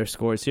double their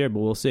scores here, but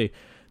we'll see.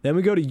 Then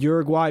we go to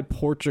Uruguay,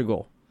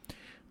 Portugal.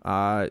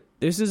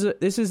 This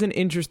is an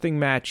interesting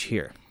match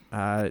here.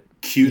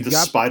 Cue the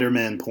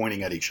Spider-Man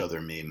pointing at each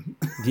other meme.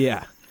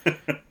 Yeah.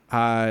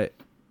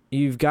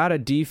 You've got a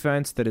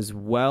defense that is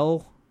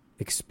well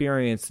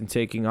experienced in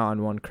taking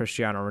on one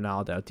Cristiano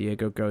Ronaldo,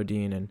 Diego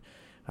Godin,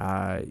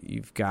 and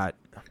you've got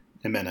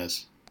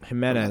Jimenez,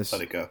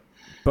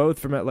 both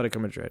from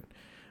Atletico Madrid.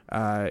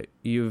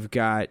 You've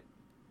got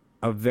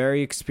a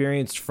very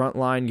experienced front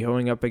line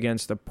going up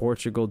against a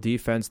Portugal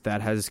defense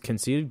that has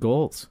conceded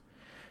goals.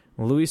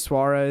 Luis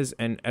Suarez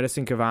and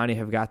Edison Cavani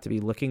have got to be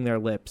licking their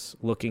lips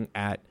looking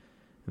at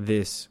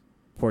this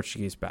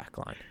Portuguese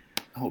backline.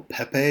 Oh,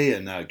 Pepe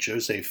and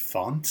Jose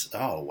Font.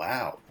 Oh,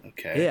 wow.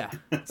 Okay. Yeah,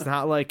 it's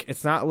not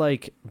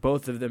like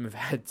both of them have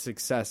had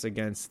success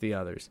against the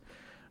others.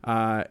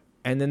 And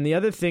then the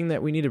other thing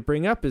that we need to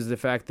bring up is the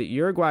fact that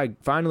Uruguay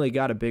finally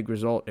got a big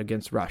result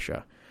against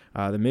Russia.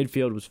 The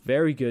midfield was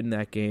very good in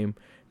that game.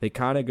 They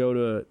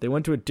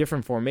went to a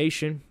different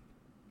formation,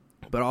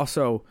 but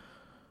also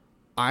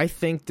I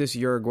think this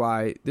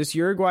Uruguay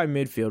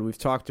midfield, we've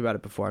talked about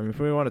it before. I mean, if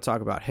we want to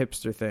talk about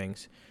hipster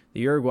things,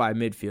 the Uruguay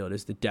midfield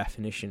is the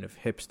definition of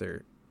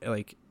hipsters.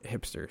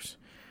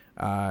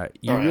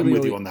 I'm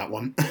with you on that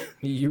one.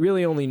 You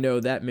really only know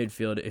that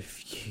midfield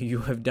if you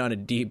have done a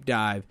deep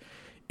dive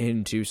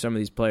into some of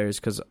these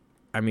players. Because,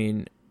 I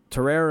mean,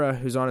 Torreira,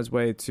 who's on his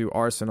way to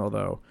Arsenal,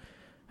 though,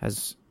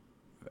 has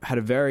had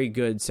a very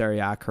good Serie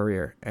A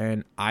career.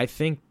 And I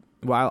think,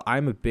 while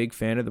I'm a big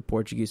fan of the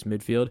Portuguese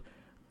midfield,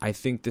 I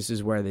think this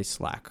is where they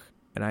slack.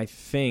 And I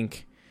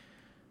think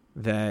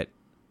that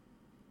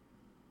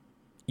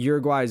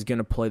Uruguay is going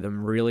to play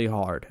them really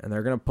hard, and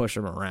they're going to push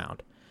them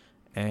around.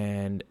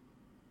 And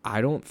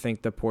I don't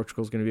think that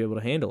Portugal is going to be able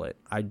to handle it.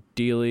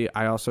 Ideally,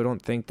 I also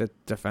don't think that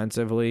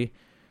defensively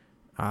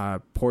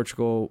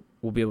Portugal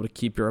will be able to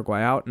keep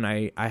Uruguay out. And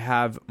I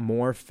have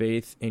more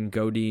faith in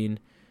Godin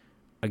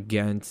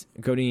and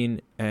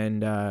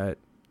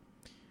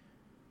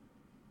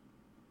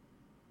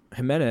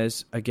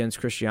Jimenez against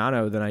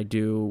Cristiano than I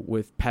do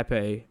with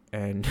Pepe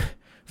and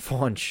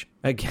Fonch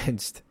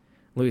against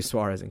Luis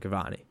Suarez and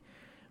Cavani.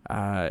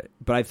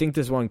 But I think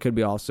this one could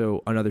be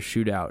also another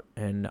shootout,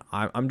 and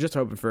I'm just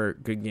hoping for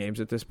good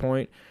games at this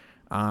point.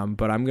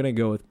 But I'm gonna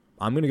go with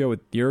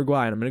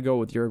Uruguay, and I'm gonna go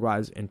with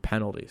Uruguay's in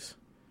penalties.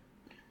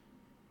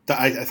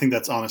 I think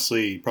that's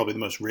honestly probably the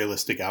most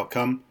realistic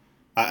outcome.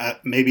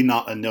 Maybe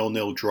not a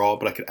 0-0 draw,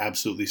 but I could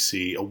absolutely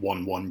see a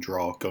 1-1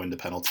 draw going to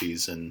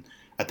penalties, and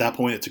at that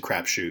point it's a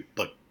crapshoot.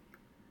 Like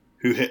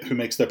who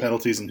makes their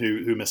penalties and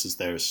who misses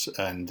theirs,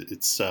 and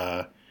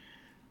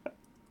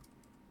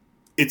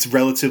it's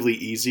relatively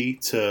easy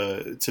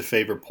to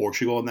favor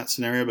Portugal in that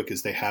scenario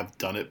because they have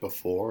done it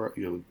before.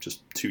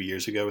 Just 2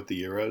 years ago with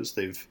the Euros,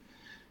 they've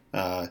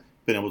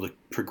been able to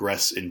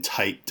progress in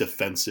tight,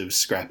 defensive,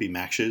 scrappy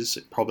matches,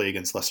 probably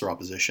against lesser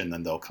opposition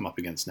than they'll come up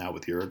against now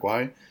with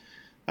Uruguay.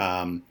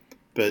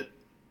 But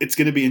it's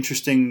going to be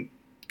interesting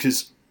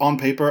because on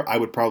paper, I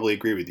would probably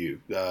agree with you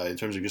in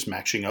terms of just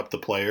matching up the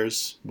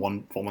players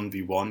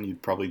 1v1.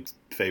 You'd probably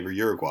favor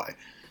Uruguay.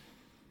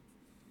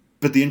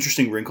 But the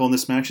interesting wrinkle in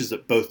this match is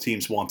that both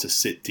teams want to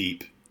sit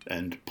deep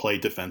and play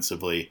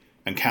defensively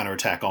and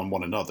counterattack on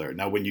one another.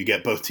 Now, when you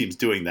get both teams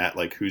doing that,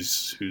 like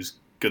who's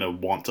going to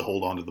want to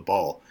hold on to the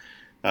ball?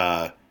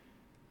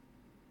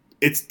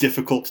 It's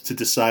difficult to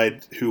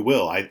decide who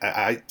will.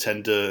 I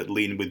tend to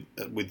lean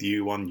with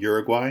you on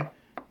Uruguay.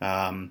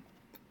 I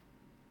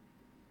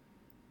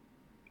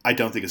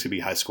don't think it's going to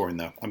be high scoring,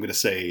 though. I'm going to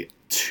say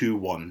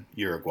 2-1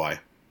 Uruguay.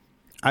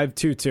 I have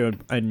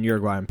 2-2 in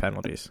Uruguay in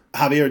penalties.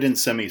 Javier didn't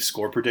send me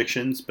score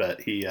predictions,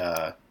 but he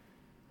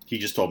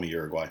just told me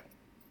Uruguay.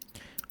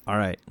 All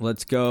right,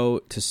 let's go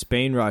to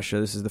Spain-Russia.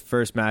 This is the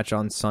first match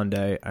on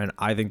Sunday, and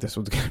I think this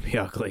one's going to be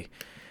ugly.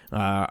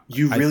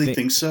 You really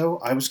think so?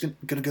 I was going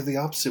to go the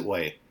opposite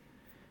way.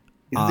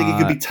 You don't think it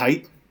could be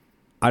tight?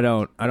 I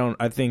don't.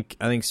 I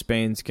think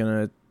Spain's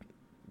going to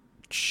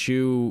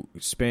chew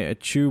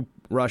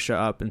Russia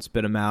up and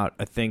spit them out.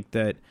 I think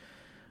that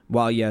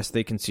while, yes,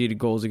 they conceded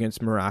goals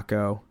against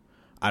Morocco,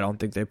 I don't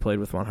think they played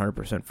with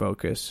 100%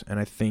 focus, and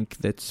I think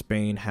that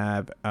Spain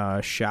have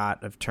a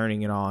shot of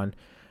turning it on.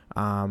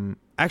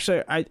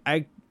 Actually,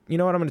 I you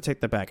know what? I'm going to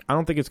take that back. I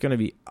don't think it's going to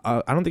be.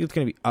 I don't think it's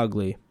going to be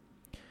ugly.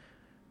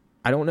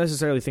 I don't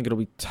necessarily think it'll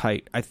be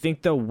tight. I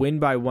think they'll win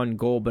by 1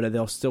 goal, but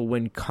they'll still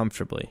win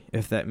comfortably,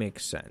 if that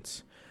makes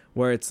sense.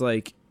 Where it's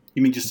like,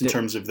 you mean just in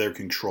terms of their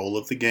control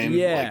of the game?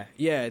 Yeah,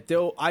 yeah.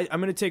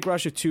 I'm going to take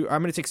I'm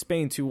going to take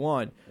Spain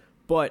 2-1,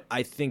 but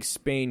I think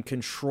Spain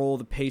control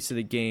the pace of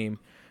the game.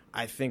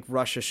 I think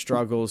Russia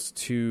struggles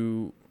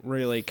to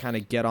really kind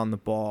of get on the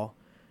ball,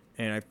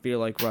 and I feel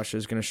like Russia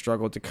is going to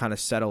struggle to kind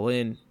of settle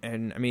in.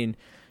 And I mean,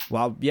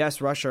 while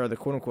yes, Russia are the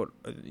quote unquote,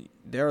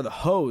 they're the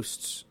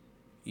hosts.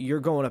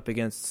 You're going up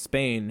against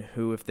Spain,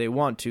 who, if they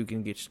want to,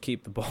 can just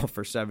keep the ball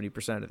for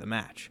 70% of the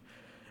match.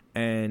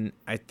 And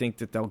I think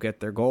that they'll get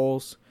their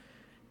goals.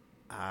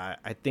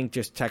 I think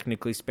just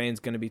technically Spain's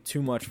going to be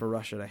too much for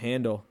Russia to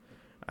handle.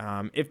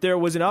 If there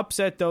was an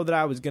upset, though, that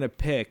I was going to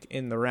pick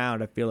in the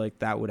round, I feel like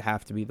that would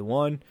have to be the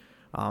one.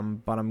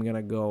 But I'm going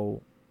to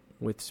go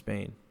with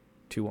Spain,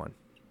 2-1.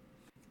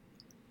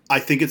 I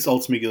think it's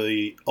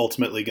ultimately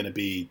going to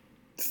be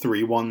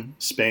 3-1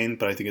 Spain,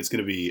 but I think it's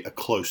going to be a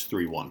close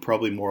 3-1,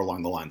 probably more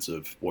along the lines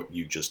of what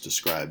you just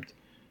described.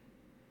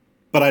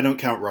 But I don't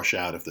count Russia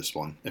out of this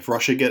one. If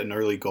Russia get an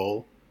early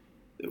goal,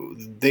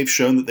 they've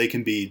shown that they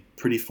can be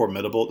pretty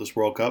formidable at this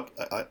World Cup.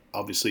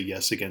 Obviously,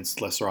 yes, against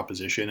lesser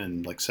opposition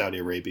and like Saudi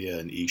Arabia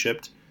and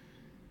Egypt.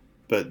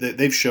 But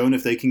they've shown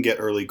if they can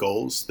get early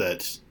goals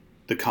that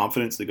the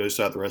confidence that goes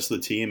throughout the rest of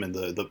the team and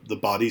the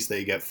bodies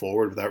they get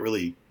forward without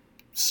really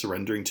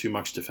surrendering too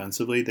much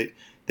defensively,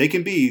 they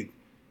can be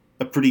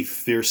a pretty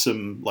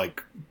fearsome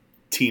like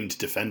team to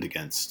defend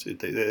against.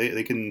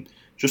 They can,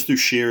 just through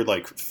sheer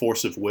like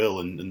force of will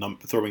and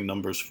throwing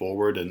numbers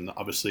forward, and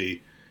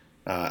obviously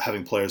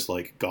having players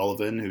like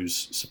Golovin,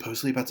 who's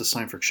supposedly about to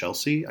sign for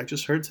Chelsea. I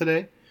just heard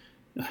today.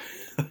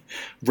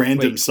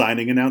 Random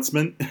signing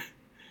announcement.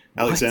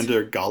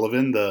 Alexander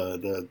Golovin,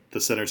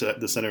 the center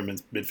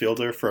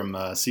midfielder from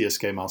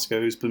CSK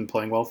Moscow, who's been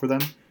playing well for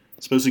them.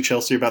 Supposedly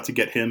Chelsea are about to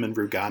get him and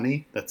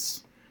Rugani.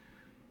 Those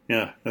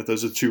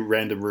are 2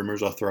 random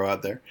rumors I'll throw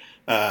out there.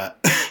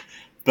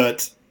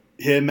 But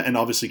him and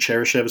obviously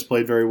Cheryshev has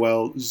played very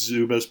well.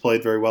 Zuba's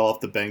played very well off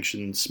the bench,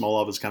 and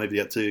Smolov is kind of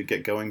yet to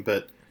get going.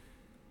 But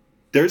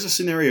there's a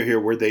scenario here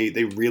where they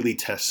really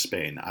test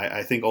Spain.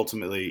 I think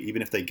ultimately,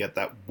 even if they get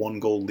that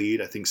 1-goal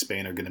lead, I think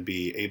Spain are going to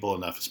be able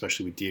enough,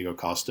 especially with Diego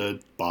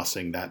Costa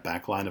bossing that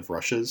back line of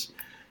Russia's.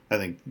 I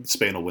think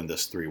Spain will win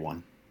this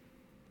 3-1.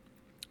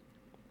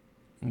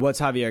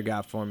 What's Javier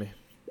got for me?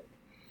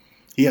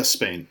 He has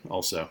Spain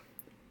also.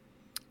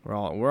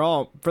 We're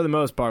all for the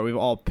most part we've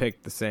all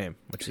picked the same,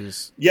 which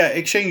is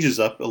it changes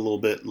up a little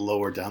bit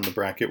lower down the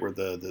bracket where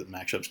the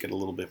matchups get a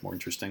little bit more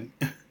interesting.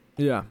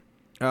 Yeah.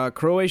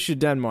 Croatia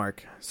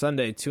Denmark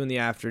Sunday 2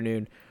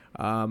 p.m.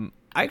 I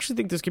actually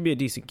think this could be a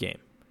decent game.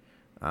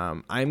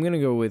 I'm gonna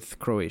go with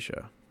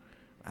Croatia.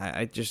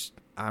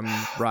 I'm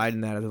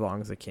riding that as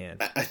long as I can.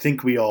 I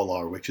think we all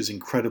are, which is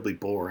incredibly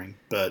boring.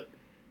 But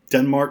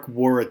Denmark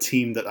were a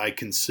team that I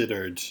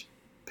considered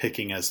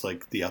picking as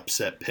like the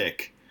upset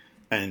pick,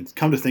 and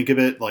come to think of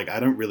it, like I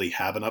don't really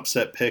have an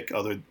upset pick.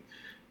 The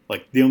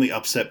only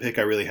upset pick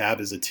I really have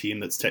is a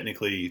team that's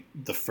technically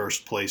the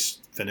first place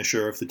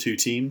finisher of the 2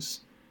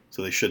 teams,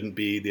 so they shouldn't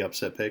be the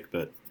upset pick.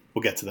 But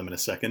we'll get to them in a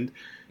second.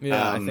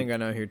 Yeah, I think I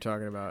know who you're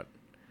talking about.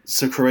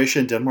 So Croatia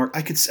and Denmark,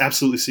 I could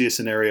absolutely see a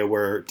scenario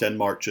where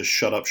Denmark just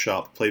shut up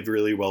shop, played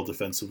really well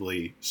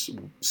defensively,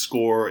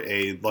 score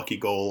a lucky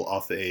goal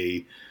off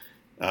a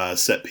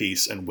set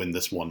piece, and win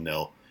this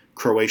 1-0.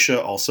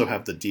 Croatia also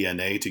have the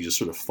DNA to just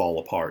sort of fall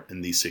apart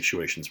in these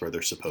situations where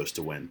they're supposed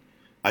to win.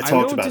 I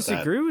don't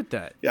disagree with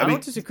that. Yeah, I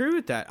don't disagree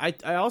with that.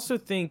 I also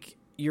think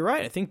you're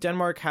right. I think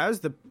Denmark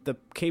has the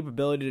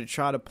capability to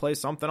try to play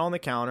something on the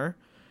counter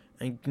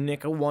and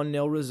nick a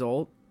 1-0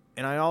 result.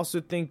 And I also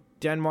think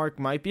Denmark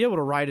might be able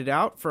to ride it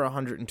out for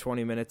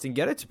 120 minutes and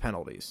get it to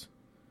penalties.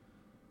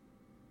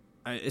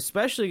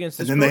 Especially against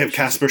this. And then they have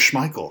Kasper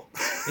Schmeichel.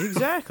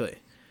 Exactly.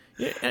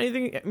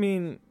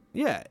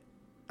 Yeah,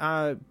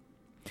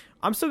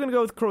 I'm still gonna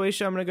go with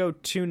Croatia. I'm gonna go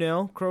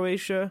 2-0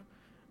 Croatia.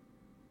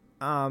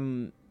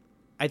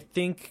 I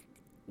think,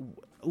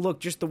 look,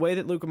 just the way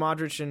that Luka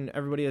Modric and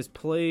everybody has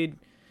played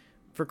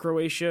for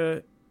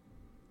Croatia,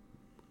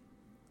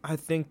 I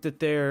think that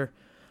they're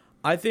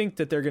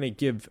gonna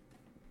give.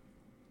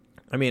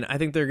 I mean, I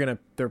think they're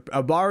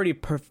already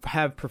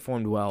have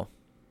performed well,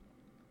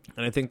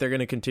 and I think they're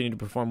gonna continue to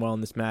perform well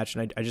in this match.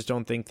 And I just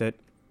don't think that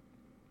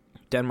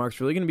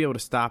Denmark's really gonna be able to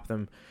stop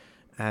them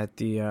at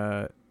the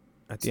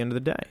end of the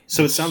day.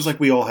 So it sounds like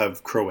we all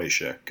have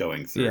Croatia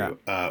going through.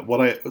 Yeah.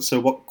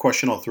 What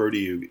question I'll throw to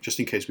you, just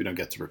in case we don't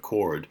get to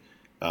record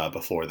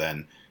before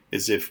then,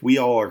 is if we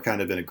all are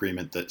kind of in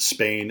agreement that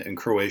Spain and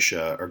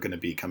Croatia are going to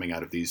be coming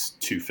out of these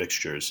two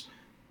fixtures,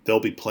 they'll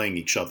be playing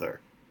each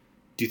other.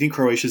 Do you think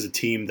Croatia is a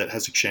team that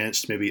has a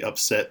chance to maybe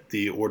upset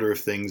the order of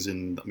things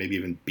and maybe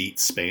even beat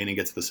Spain and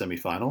get to the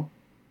semifinal?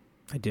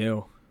 I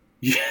do.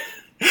 Yeah.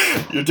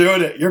 You're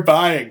doing it. You're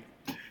buying.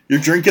 You're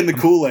drinking the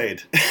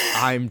Kool-Aid.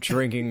 I'm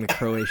drinking the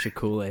Croatia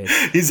Kool-Aid.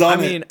 He's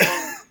on it.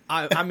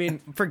 I mean,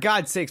 for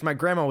God's sakes, my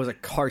grandma was a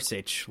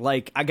Karsic.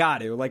 Like, I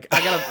got to. Like,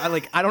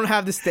 I don't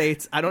have the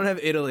States. I don't have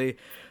Italy.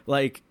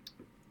 Like,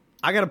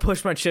 I got to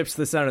push my chips to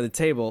the center of the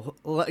table.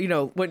 You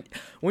know,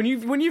 when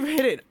you've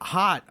hit it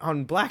hot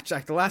on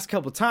blackjack the last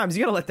couple times,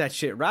 you got to let that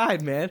shit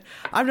ride, man.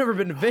 I've never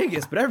been to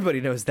Vegas, but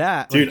everybody knows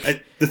that.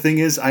 Dude, the thing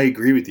is, I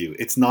agree with you.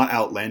 It's not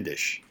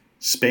outlandish.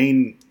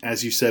 Spain,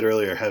 as you said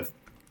earlier, have,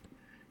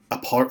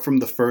 apart from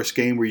the first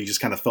game where you just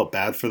kind of felt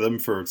bad for them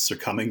for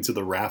succumbing to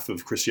the wrath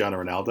of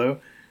Cristiano Ronaldo,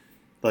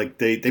 like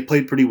they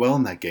played pretty well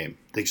in that game.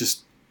 They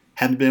just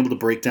haven't been able to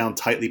break down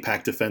tightly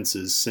packed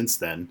defenses since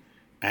then.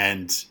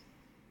 And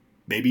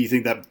maybe you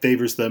think that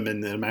favors them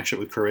in the matchup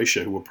with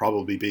Croatia, who will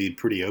probably be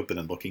pretty open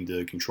and looking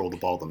to control the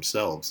ball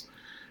themselves.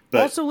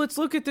 But also, let's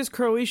look at this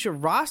Croatia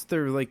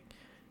roster. Like,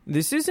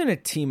 this isn't a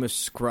team of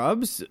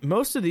scrubs.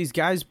 Most of these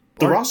guys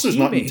the are roster's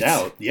teammates. not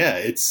in doubt. Yeah,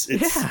 it's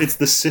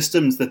the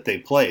systems that they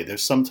play.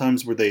 There's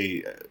sometimes where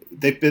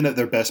they've been at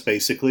their best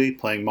basically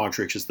playing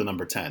Modric as the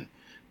number 10.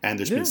 And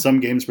there's been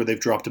some games where they've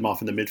dropped him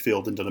off in the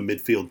midfield and done a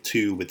midfield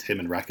 2 with him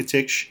and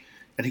Rakitic,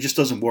 and he just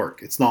doesn't work.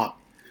 It's not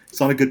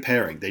a good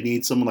pairing. They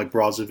need someone like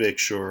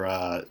Brozovic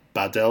or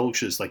Badel,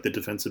 which is like the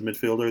defensive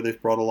midfielder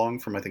they've brought along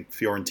from, I think,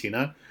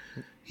 Fiorentina.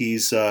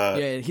 He's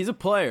he's a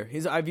player.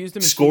 I've used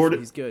him in scored. FIFA.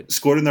 He's good.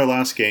 Scored in their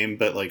last game,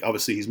 but like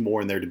obviously he's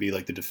more in there to be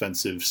like the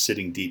defensive,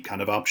 sitting deep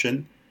kind of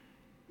option.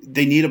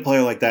 They need a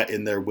player like that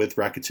in there with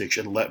Rakitic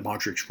and let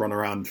Modric run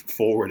around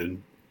forward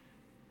and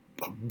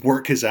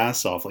work his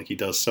ass off like he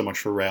does so much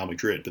for Real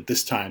Madrid, but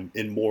this time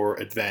in more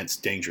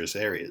advanced, dangerous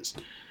areas.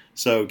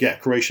 So yeah,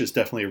 Croatia is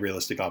definitely a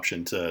realistic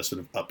option to sort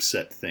of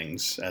upset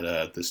things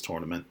at this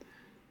tournament.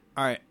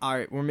 All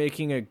right. We're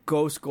making a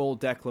ghost goal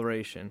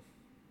declaration.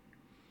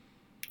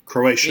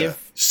 Croatia,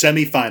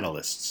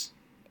 semifinalists.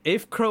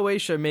 If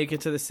Croatia make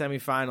it to the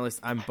semifinalists,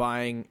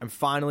 I'm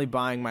finally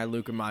buying my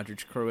Luka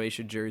Modric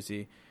Croatia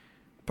jersey,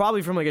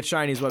 probably from like a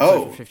Chinese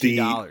website for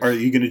 $50. Are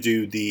you going to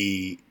do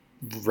the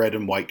red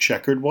and white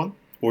checkered one,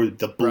 or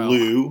the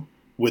blue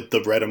with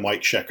the red and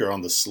white checker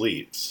on the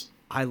sleeves?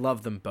 I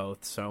love them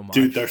both so much.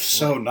 Dude, they're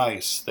so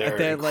nice. They're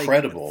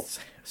incredible.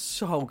 Like,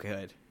 so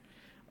good.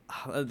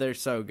 They're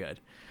so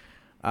good.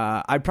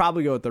 I'd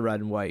probably go with the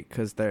red and white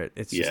because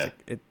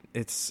it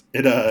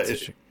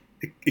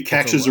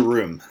catches a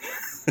room.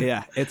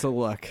 Yeah, it's a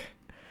look.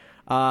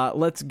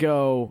 Let's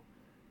go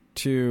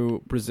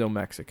to Brazil,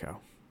 Mexico.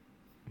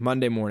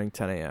 Monday morning,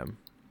 10 a.m.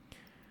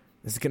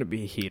 This is going to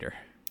be a heater.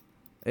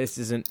 This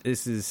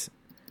is...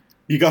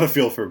 You got to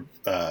feel for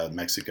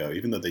Mexico,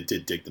 even though they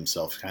did dig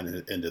themselves kind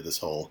of into this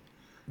hole.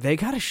 They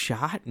got a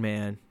shot,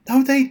 man.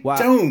 No, they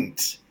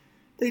don't.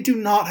 They do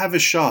not have a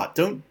shot.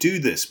 Don't do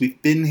this.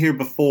 We've been here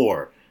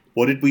before.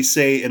 What did we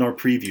say in our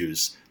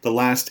previews? The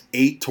last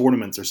 8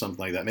 tournaments or something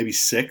like that. Maybe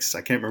 6.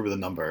 I can't remember the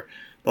number.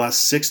 The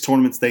last 6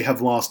 tournaments they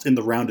have lost in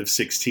the round of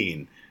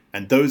 16.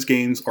 And those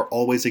games are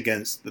always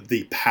against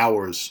the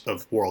powers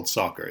of world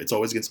soccer. It's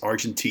always against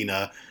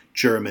Argentina,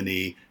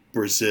 Germany,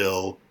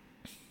 Brazil.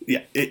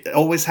 Yeah, it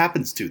always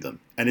happens to them.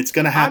 And it's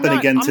going to happen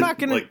again on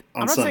Sunday.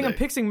 I'm not saying I'm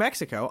picking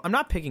Mexico. I'm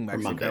not picking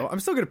Mexico. I'm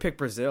still going to pick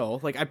Brazil.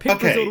 Like, I picked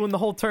Brazil to win the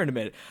whole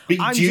tournament. But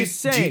do you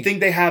think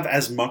they have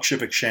as much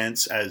of a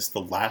chance as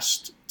the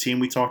last team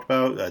we talked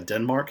about,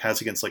 Denmark,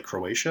 has against like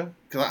Croatia?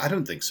 Because I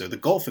don't think so. The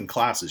gulf in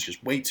class is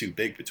just way too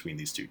big between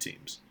these two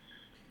teams.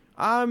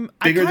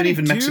 Bigger than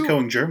even Mexico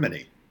and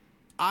Germany.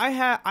 All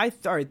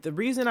right, the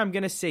reason I'm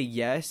going to say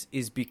yes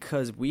is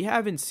because we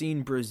haven't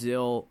seen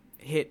Brazil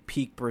hit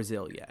peak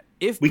Brazil yet.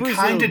 We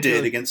kind of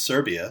did against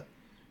Serbia.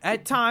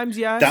 At times,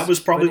 yes. That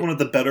was probably one of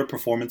the better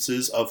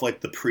performances of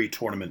like the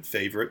pre-tournament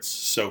favorites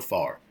so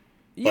far.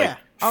 Yeah.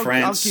 Like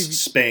France,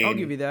 Spain. I'll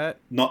give you that.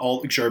 Not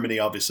all Germany,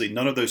 obviously.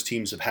 None of those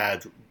teams have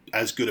had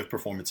as good of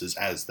performances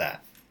as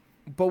that.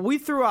 But we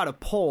threw out a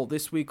poll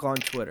this week on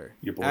Twitter.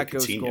 Your boy at Coutinho.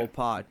 Ghost Goal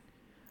Pod.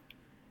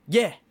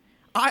 Yeah.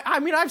 I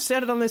mean, I've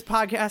said it on this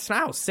podcast, and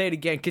I'll say it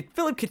again.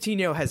 Philip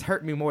Coutinho has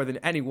hurt me more than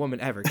any woman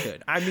ever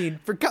could. I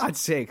mean, for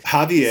God's sake.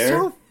 Javier.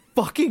 So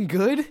fucking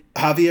good.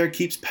 Javier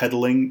keeps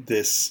peddling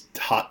this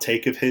hot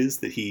take of his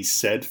that he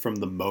said from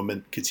the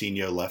moment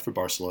Coutinho left for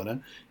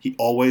Barcelona. He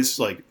always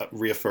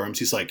reaffirms,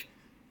 he's like,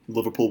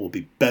 Liverpool will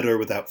be better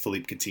without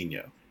Philippe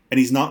Coutinho. And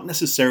he's not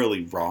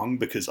necessarily wrong,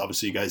 because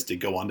obviously you guys did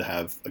go on to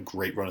have a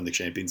great run in the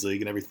Champions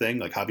League and everything.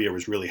 Like, Javier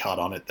was really hot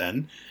on it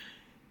then.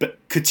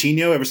 But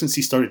Coutinho, ever since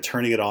he started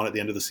turning it on at the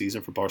end of the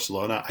season for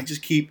Barcelona, I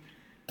just keep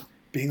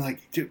being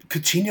like, dude,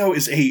 Coutinho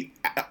is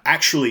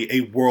actually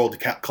a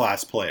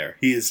world-class player.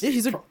 He is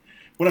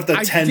one of the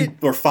 10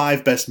 or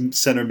 5 best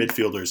center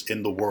midfielders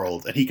in the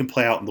world, and he can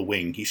play out in the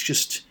wing. He's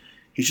just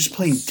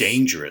playing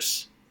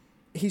dangerous.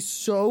 He's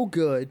so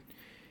good.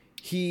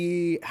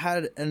 He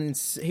had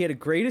a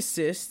great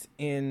assist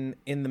in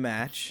the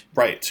match.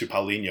 Right, to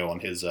Paulinho on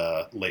his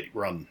late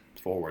run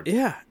forward.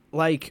 Yeah,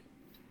 like,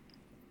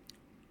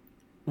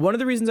 one of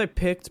the reasons I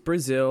picked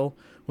Brazil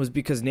was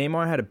because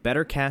Neymar had a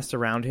better cast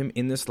around him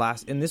in this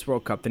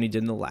World Cup than he did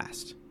in the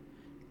last.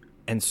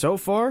 And so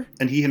far,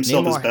 and he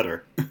himself is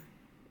better.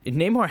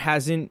 Neymar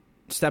hasn't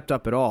stepped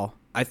up at all.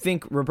 I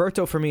think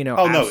Roberto Firmino.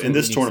 Oh no, in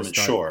this tournament,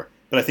 sure.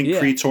 But I think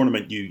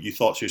pre-tournament, you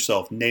thought to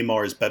yourself,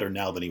 Neymar is better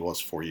now than he was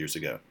 4 years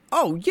ago.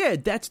 Oh yeah,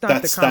 that's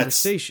not the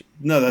conversation.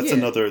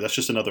 That's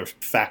just another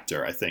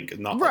factor, I think,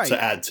 not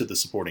to add to the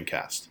supporting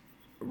cast.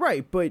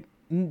 Right, but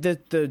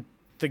the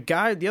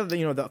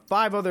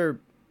 5 other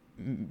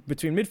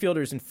between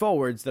midfielders and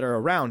forwards that are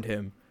around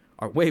him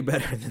are way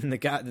better than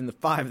the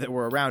 5 that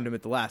were around him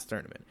at the last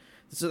tournament.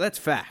 So that's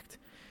fact.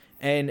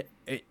 And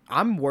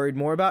I'm worried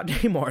more about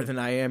Neymar than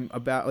I am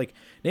about, like,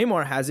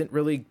 Neymar hasn't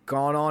really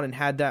gone on and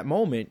had that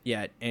moment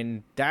yet.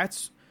 And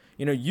that's,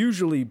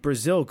 usually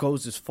Brazil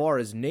goes as far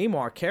as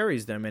Neymar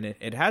carries them, and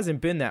it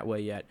hasn't been that way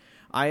yet.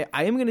 I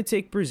am going to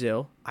take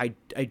Brazil. I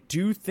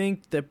do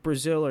think that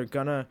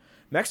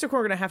Mexico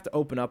are going to have to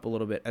open up a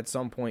little bit at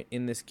some point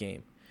in this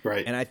game.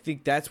 Right. And I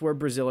think that's where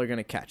Brazil are going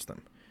to catch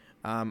them.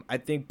 I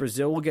think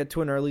Brazil will get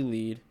to an early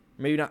lead.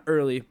 Maybe not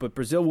early, but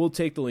Brazil will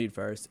take the lead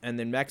first, and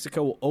then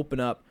Mexico will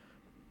open up.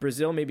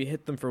 Brazil maybe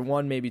hit them for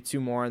 1, maybe 2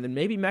 more, and then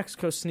maybe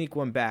Mexico sneak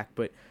one back.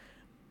 But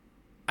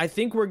I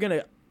think we're going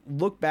to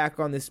look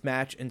back on this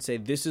match and say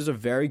this is a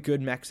very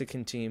good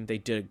Mexican team. They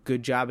did a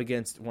good job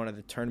against one of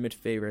the tournament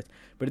favorites.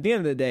 But at the end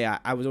of the day,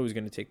 I was always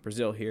going to take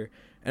Brazil here.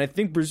 And I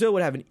think Brazil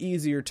would have an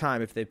easier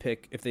time if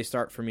they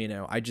start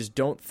Firmino. I just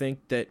don't think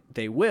that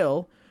they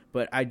will,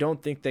 but I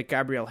don't think that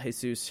Gabriel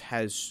Jesus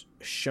has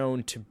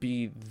shown to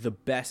be the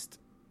best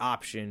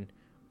option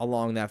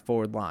along that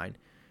forward line.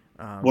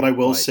 What I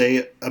will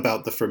say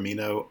about the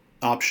Firmino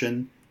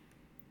option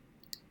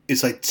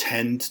is I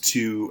tend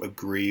to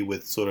agree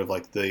with sort of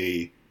like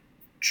the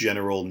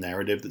general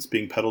narrative that's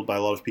being peddled by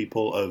a lot of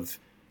people of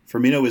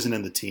Firmino isn't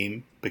in the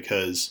team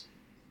because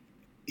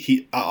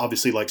he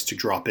obviously likes to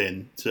drop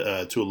in to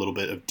a little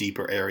bit of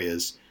deeper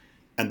areas,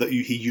 and that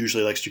he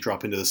usually likes to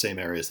drop into the same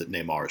areas that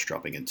Neymar is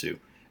dropping into.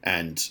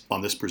 And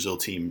on this Brazil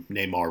team,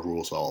 Neymar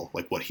rules all.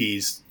 Like what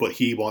he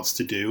wants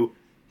to do,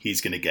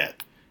 he's going to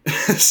get.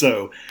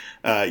 So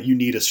you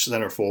need a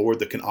center forward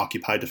that can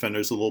occupy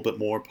defenders a little bit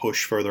more,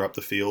 push further up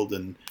the field,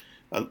 and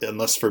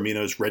unless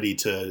Firmino's ready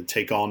to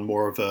take on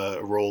more of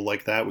a role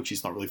like that, which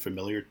he's not really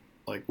familiar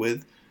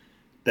with,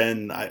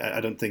 then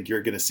I don't think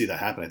you're going to see that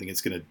happen. I think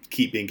it's going to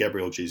keep being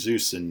Gabriel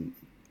Jesus, and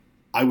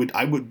I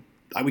would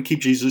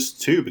keep Jesus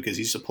too, because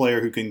he's a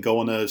player who can go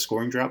on a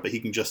scoring drought, but he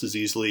can just as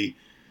easily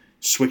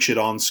switch it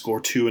on, score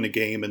 2 in a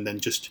game, and then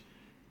just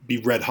be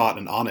red hot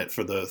and on it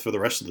for the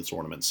rest of the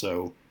tournament.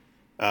 So.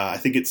 I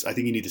think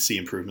you need to see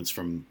improvements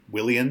from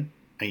Willian,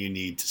 and you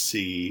need to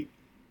see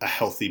a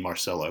healthy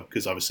Marcelo,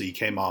 because obviously he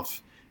came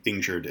off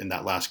injured in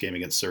that last game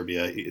against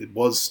Serbia. It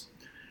was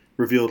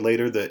revealed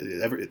later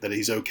that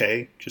he's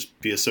okay, just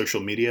via social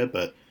media,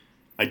 but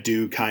I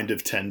do kind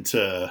of tend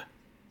to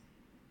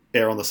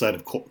err on the side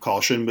of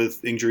caution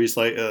with injuries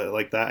like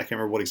that. I can't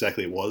remember what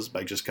exactly it was,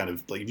 but I just kind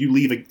of if you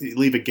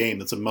leave a game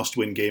that's a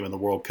must-win game in the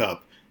World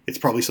Cup, it's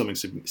probably something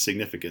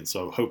significant.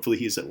 So hopefully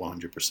he's at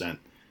 100%.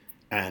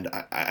 And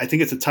I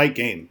think it's a tight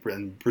game,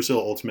 and Brazil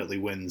ultimately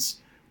wins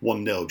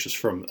 1-0 just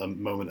from a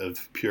moment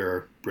of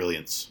pure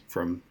brilliance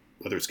from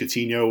whether it's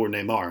Coutinho or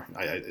Neymar.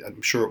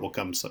 I'm sure it will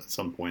come at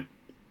some point.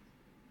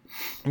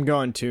 I'm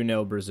going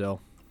 2-0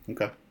 Brazil.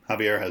 Okay.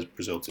 Javier has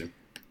Brazil too.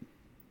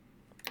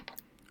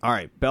 All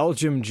right,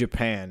 Belgium,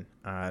 Japan.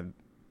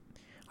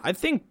 I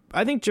think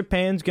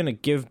Japan's going to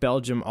give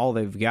Belgium all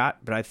they've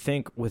got, but I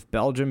think with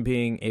Belgium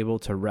being able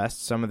to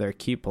rest some of their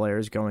key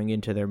players going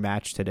into their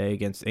match today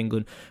against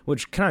England,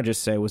 which can I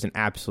just say was an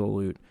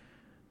absolute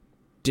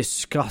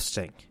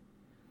disgusting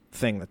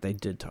thing that they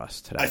did to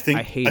us today. I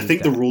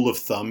think the rule of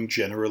thumb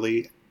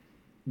generally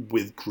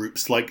with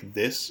groups like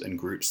this and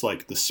groups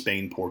like the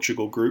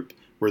Spain-Portugal group,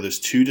 where there's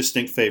 2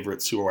 distinct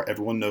favorites who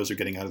everyone knows are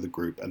getting out of the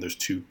group, and there's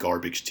 2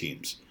 garbage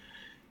teams.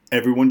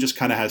 Everyone just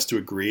kind of has to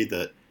agree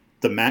that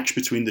the match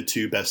between the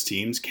 2 best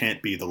teams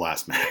can't be the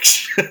last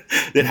match.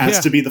 It has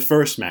to be the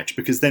first match,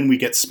 because then we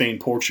get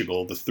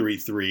Spain-Portugal, the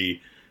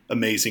 3-3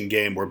 amazing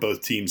game where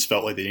both teams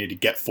felt like they needed to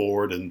get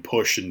forward and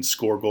push and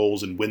score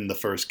goals and win the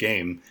first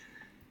game.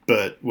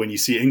 But when you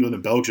see England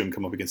and Belgium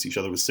come up against each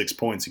other with 6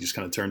 points, it just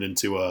kind of turned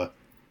into a,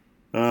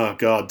 oh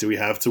God, do we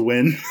have to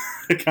win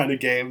kind of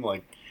game?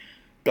 Like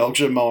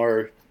Belgium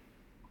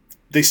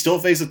they still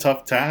face a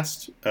tough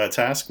task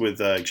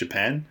with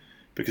Japan,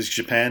 because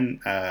Japan,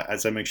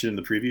 as I mentioned in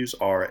the previews,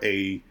 are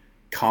a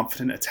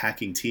confident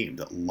attacking team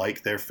that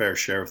like their fair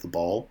share of the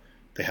ball.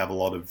 They have a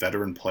lot of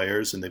veteran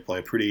players, and they play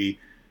a pretty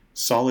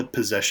solid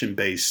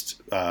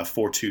possession-based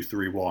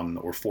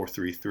 4-2-3-1 or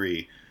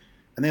 4-3-3.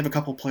 And they have a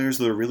couple players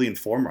that are really in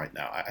form right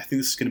now. I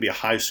think this is going to be a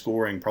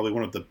high-scoring, probably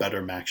one of the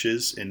better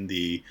matches in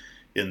the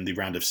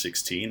round of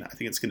 16. I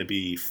think it's going to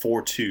be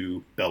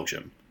 4-2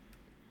 Belgium.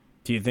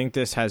 Do you think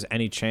this has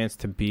any chance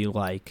to be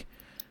like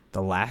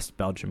the last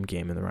Belgium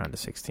game in the round of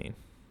 16?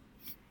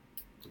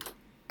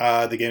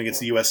 The game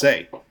against the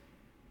USA.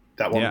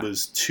 That one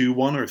was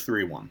 2-1 or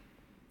 3-1?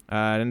 It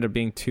ended up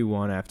being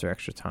 2-1 after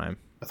extra time.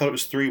 I thought it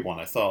was 3-1.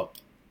 I thought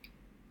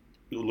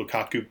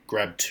Lukaku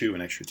grabbed 2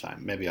 in extra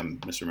time. Maybe I'm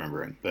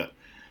misremembering, but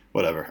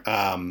whatever.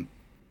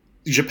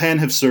 Japan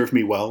have served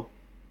me well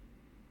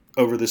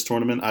over this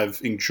tournament. I've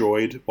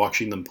enjoyed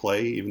watching them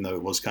play, even though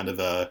it was kind of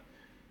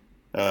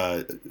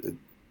a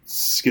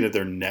skin of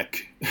their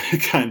neck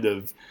kind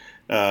of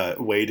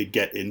way to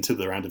get into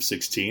the round of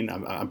 16.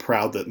 I'm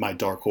proud that my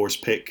dark horse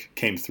pick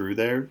came through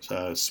there,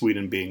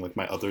 Sweden being like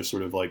my other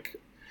sort of like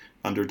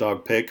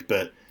underdog pick.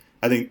 But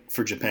I think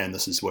for Japan,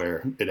 this is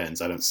where it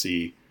ends. I don't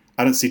see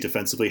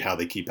defensively how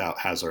they keep out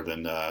Hazard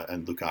and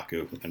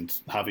Lukaku. And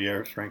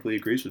Javier, frankly,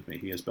 agrees with me.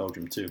 He has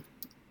Belgium too.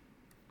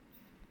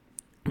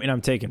 I mean,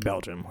 I'm taking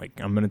Belgium. Like,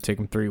 I'm going to take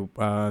them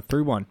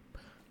 3-1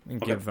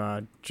 and give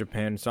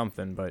Japan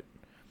something. But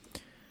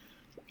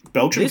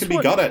Belgium can be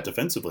got at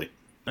defensively.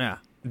 Yeah.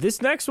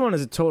 This next one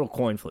is a total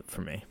coin flip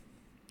for me.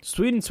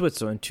 Sweden,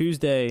 Switzerland,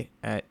 Tuesday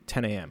at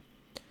 10 a.m.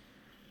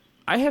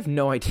 I have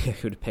no idea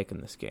who to pick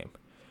in this game,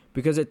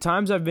 because at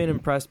times I've been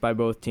impressed by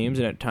both teams,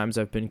 and at times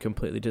I've been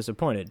completely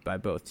disappointed by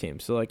both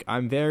teams. So, like,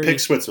 I'm very...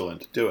 Pick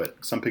Switzerland. Do it.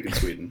 I'm picking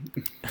Sweden.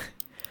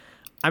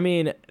 I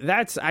mean,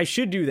 I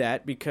should do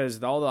that,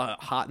 because all the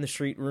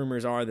hot-in-the-street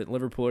rumors are that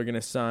Liverpool are going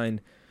to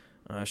sign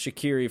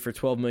Shaqiri for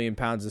 £12 million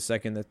the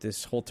second that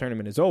this whole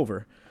tournament is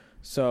over.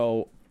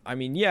 So, I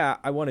mean, yeah,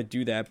 I want to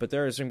do that, but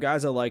there are some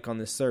guys I like on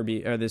this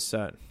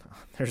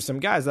there's some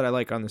guys that I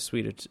like on the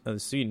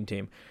Sweden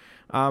team.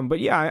 But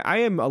yeah, I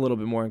am a little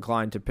bit more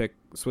inclined to pick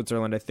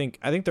Switzerland. I think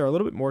they're a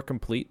little bit more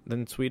complete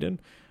than Sweden.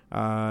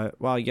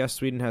 While yes,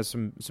 Sweden has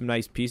some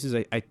nice pieces,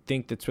 I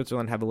think that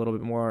Switzerland have a little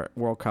bit more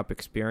World Cup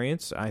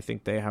experience. I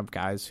think they have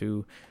guys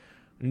who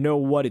know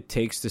what it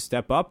takes to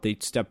step up. They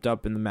stepped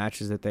up in the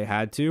matches that they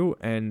had to,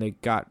 and they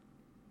got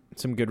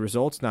some good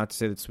results. Not to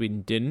say that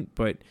Sweden didn't,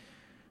 but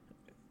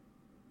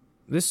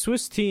this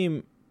Swiss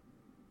team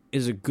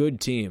is a good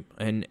team,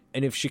 and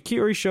if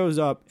Shaqiri shows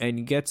up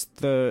and gets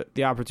the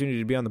opportunity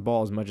to be on the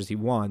ball as much as he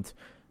wants,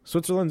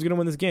 Switzerland's going to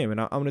win this game, and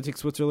I'm going to take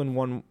Switzerland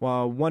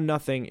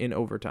 1-0 in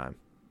overtime.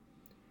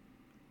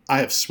 I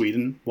have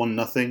Sweden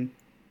 1-0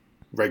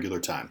 regular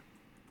time.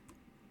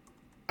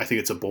 I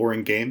think it's a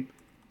boring game.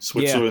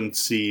 Switzerland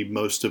see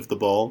most of the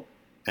ball,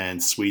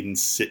 and Sweden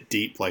sit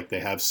deep like they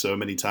have so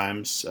many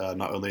times,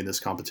 not only in this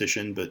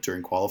competition but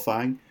during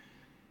qualifying.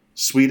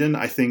 Sweden,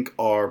 I think,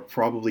 are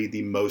probably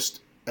the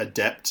most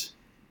adept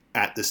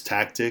at this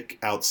tactic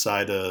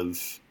outside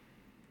of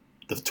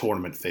the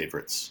tournament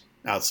favorites,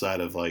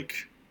 outside of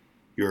like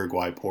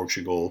Uruguay,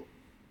 Portugal,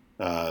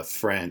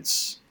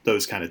 France,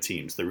 those kind of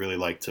teams that really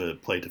like to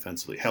play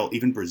defensively. Hell,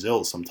 even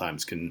Brazil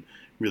sometimes can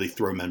really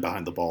throw men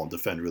behind the ball and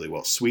defend really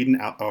well. Sweden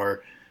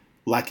are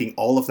lacking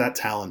all of that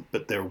talent,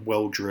 but they're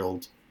well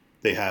drilled.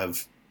 They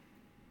have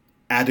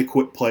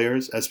adequate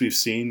players, as we've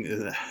seen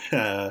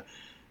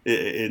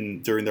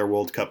during their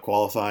World Cup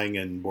qualifying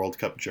and World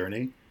Cup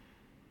journey.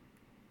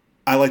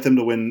 I like them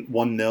to win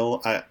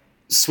 1-0.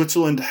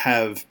 Switzerland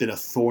have been a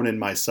thorn in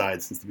my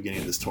side since the beginning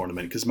of this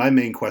tournament, because my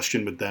main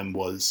question with them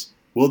was,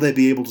 will they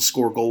be able to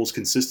score goals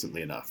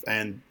consistently enough?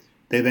 And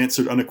they've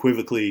answered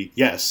unequivocally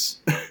yes,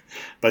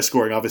 by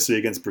scoring obviously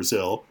against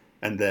Brazil,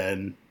 and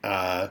then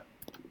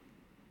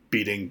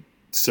beating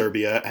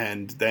Serbia,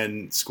 and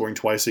then scoring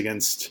twice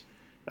against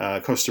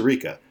Costa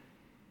Rica.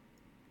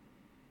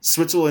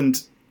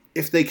 Switzerland,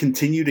 if they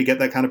continue to get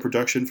that kind of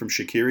production from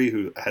Shaqiri,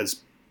 who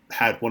has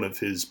had one of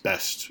his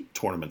best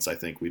tournaments I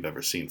think we've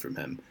ever seen from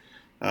him,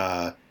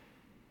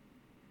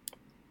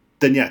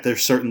 then yeah, they're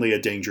certainly a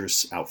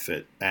dangerous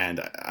outfit. And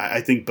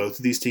I think both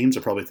of these teams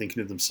are probably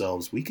thinking to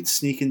themselves, we could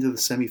sneak into the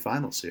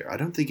semifinals here. I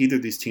don't think either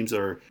of these teams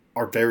are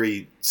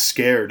very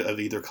scared of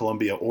either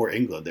Colombia or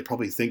England. They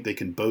probably think they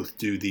can both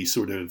do the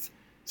sort of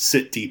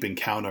sit deep and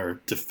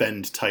counter,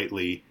 defend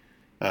tightly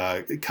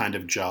kind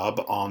of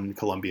job on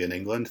Colombia and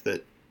England,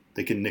 that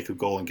they can nick a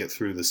goal and get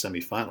through the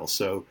semifinals.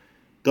 So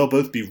they'll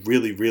both be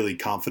really, really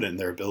confident in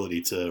their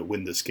ability to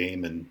win this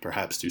game and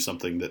perhaps do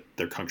something that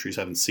their countries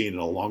haven't seen in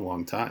a long,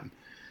 long time.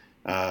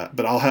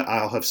 But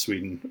I'll have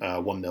Sweden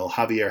 1-0.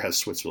 Javier has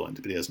Switzerland,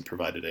 but he hasn't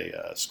provided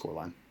a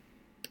scoreline.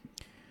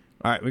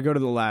 All right, we go to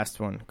the last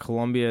one.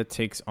 Colombia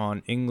takes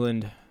on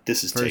England.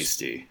 This is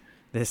tasty.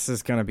 This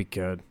is going to be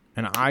good.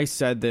 and I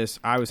said this,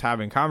 I was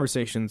having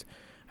conversations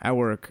at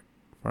work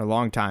for a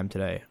long time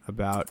today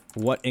about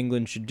what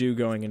England should do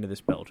going into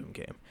this Belgium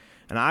game.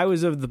 And I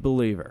was of the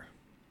believer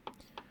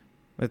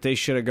that they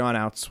should have gone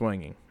out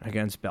swinging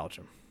against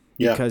Belgium.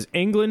 Yeah. Because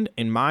England,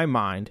 in my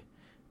mind,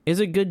 is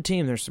a good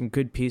team. There's some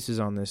good pieces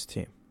on this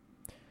team.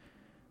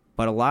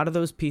 But a lot of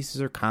those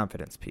pieces are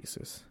confidence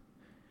pieces.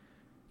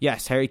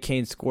 Yes, Harry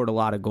Kane scored a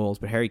lot of goals,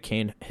 but Harry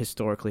Kane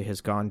historically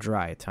has gone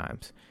dry at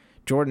times.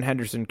 Jordan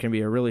Henderson can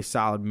be a really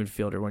solid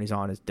midfielder when he's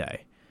on his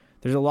day.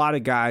 There's a lot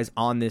of guys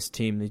on this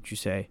team that you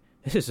say,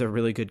 this is a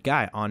really good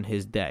guy on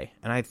his day.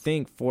 And I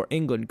think for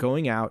England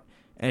going out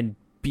and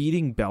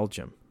beating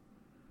Belgium,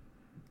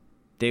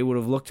 they would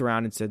have looked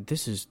around and said,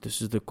 this is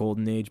the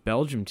golden age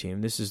Belgium team.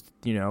 This is,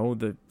 the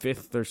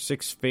 5th or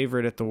 6th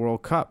favorite at the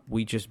World Cup.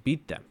 We just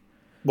beat them.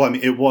 Well, I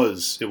mean, it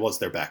was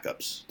their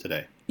backups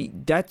today.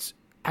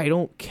 I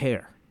don't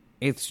care.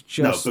 It's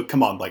just... No, but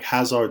come on, like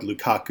Hazard,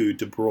 Lukaku,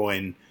 De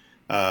Bruyne,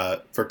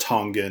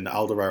 Vertonghen,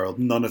 Alderweireld,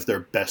 none of their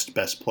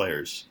best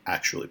players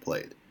actually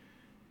played.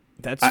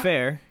 That's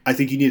fair. I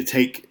think you need to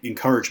take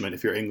encouragement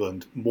if you're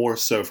England, more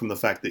so from the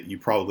fact that you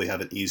probably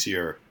have an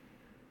easier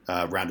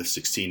round of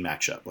 16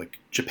 matchup. Like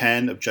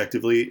Japan,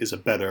 objectively, is a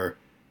better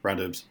round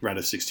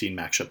of 16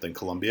 matchup than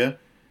Colombia.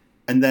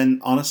 And then,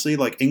 honestly,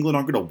 like England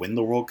aren't going to win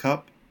the World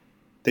Cup.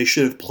 They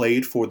should have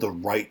played for the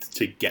right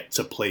to get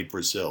to play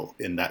Brazil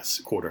in that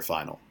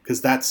quarterfinal,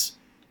 because that's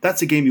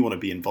a game you want to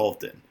be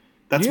involved in.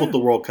 That's what the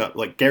World Cup,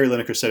 like Gary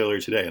Lineker said earlier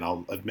today, and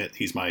I'll admit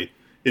he's my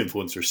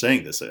influencer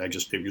saying this. It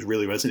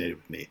really resonated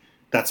with me.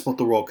 That's what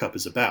the World Cup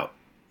is about.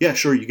 Yeah,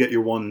 sure, you get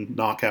your one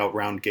knockout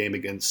round game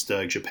against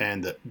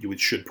Japan that you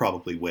should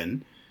probably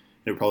win.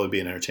 It would probably be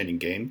an entertaining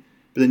game.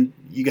 But then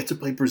you get to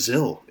play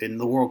Brazil in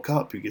the World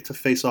Cup. You get to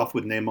face off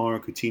with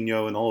Neymar,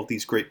 Coutinho, and all of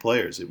these great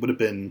players. It would have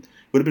been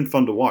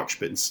fun to watch.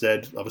 But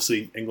instead,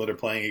 obviously, England are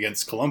playing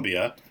against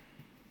Colombia,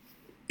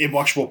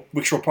 which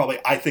will probably,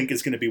 I think,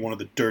 is going to be one of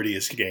the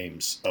dirtiest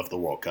games of the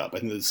World Cup. I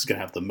think this is going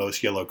to have the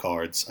most yellow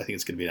cards. I think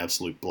it's going to be an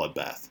absolute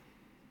bloodbath.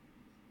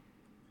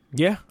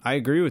 Yeah, I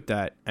agree with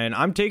that. And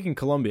I'm taking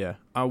Colombia.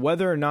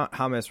 Whether or not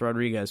James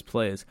Rodriguez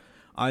plays,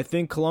 I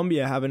think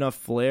Colombia have enough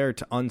flair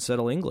to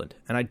unsettle England.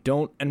 And I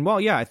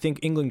think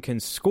England can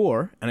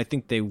score, and I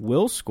think they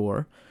will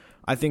score.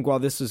 I think while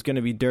this is going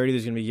to be dirty,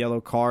 there's going to be yellow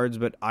cards,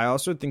 but I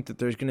also think that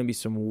there's going to be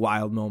some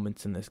wild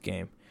moments in this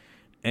game.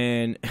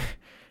 And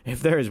if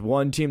there is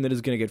one team that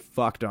is going to get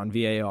fucked on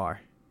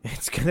VAR,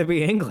 it's going to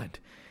be England.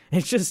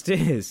 It just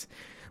is.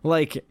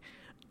 Like,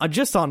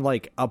 just on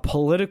like a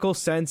political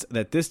sense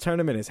that this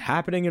tournament is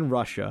happening in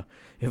Russia,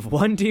 if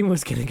one team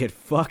was going to get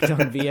fucked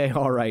on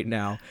VAR right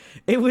now,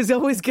 it was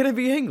always going to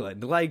be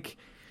England. Like,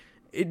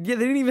 they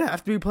didn't even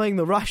have to be playing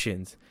the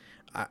Russians.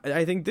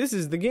 I think this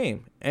is the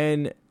game.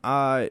 And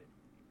I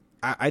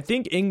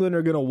think England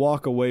are going to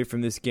walk away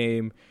from this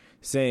game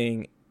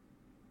saying,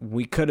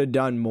 we could have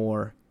done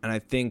more. And I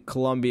think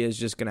Colombia is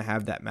just going to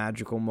have that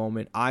magical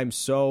moment. I'm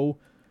so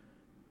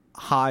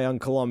high on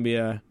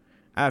Colombia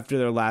after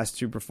their last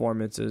two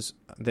performances.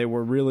 They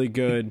were really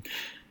good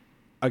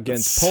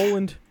against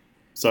Poland.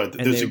 So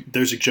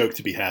there's a joke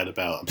to be had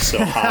about I'm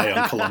so high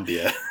on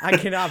Colombia. I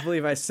cannot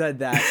believe I said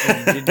that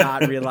and did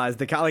not realize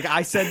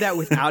I said that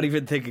without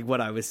even thinking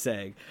what I was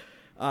saying.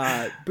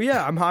 But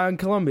yeah, I'm high on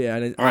Colombia,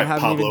 and I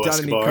haven't Pablo even done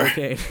Escobar.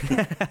 any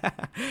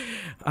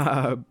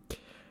cocaine.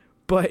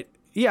 But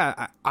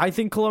yeah, I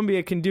think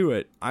Colombia can do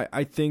it.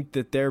 I think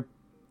that they're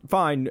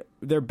fine.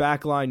 Their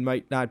back line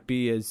might not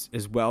be as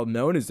well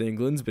known as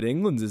England's, but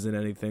England's isn't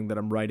anything that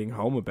I'm writing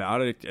home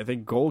about. I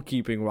think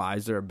goalkeeping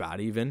wise, they're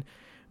about even.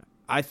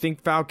 I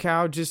think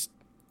Falcao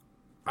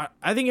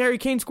I think Harry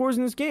Kane scores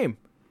in this game.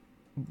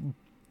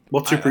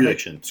 What's your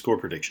prediction? Score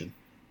prediction?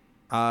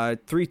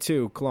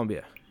 3-2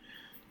 Colombia.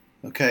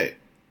 Okay.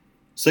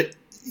 So,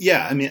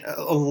 yeah, I mean,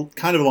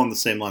 kind of along the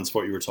same lines of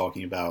what you were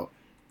talking about.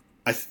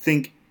 I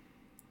think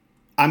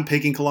I'm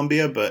picking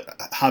Colombia, but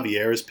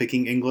Javier is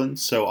picking England,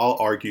 so I'll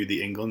argue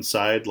the England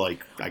side.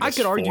 Like, I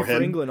could argue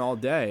for England all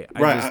day.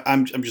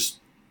 I'm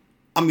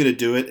going to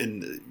do it,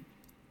 and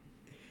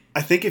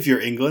I think if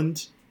you're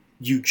England,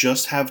 you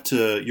just have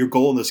to. Your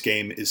goal in this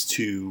game is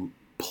to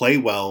play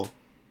well,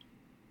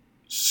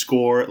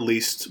 score at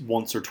least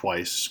once or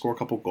twice, score a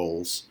couple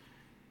goals,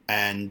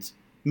 and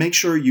make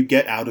sure you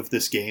get out of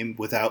this game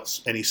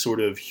without any sort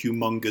of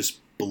humongous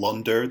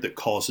blunder that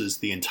causes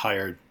the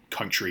entire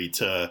country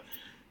to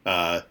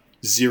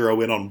zero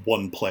in on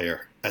one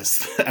player as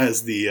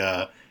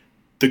the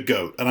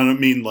GOAT. And I don't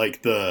mean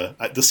like the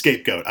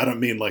scapegoat. I don't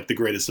mean like the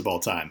greatest of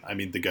all time. I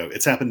mean the GOAT.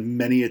 It's happened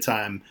many a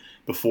time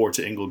before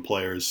to England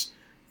players.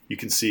 You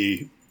can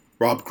see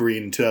Rob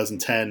Green in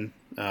 2010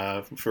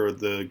 for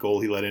the goal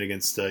he let in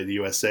against the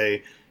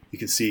USA. You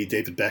can see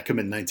David Beckham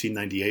in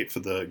 1998 for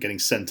getting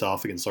sent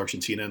off against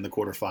Argentina in the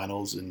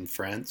quarterfinals in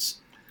France.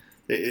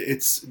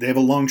 They have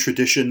a long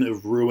tradition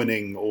of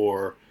ruining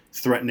or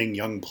threatening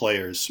young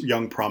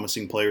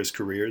promising players'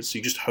 careers. So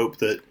you just hope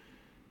that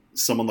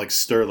someone like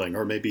Sterling,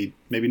 or maybe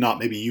not,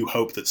 maybe you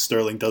hope that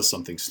Sterling does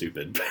something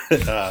stupid. You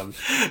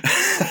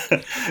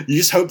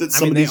just hope that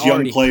some of these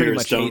young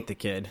players don't hate the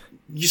kid.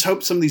 you just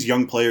hope some of these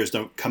young players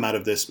don't come out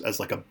of this as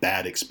like a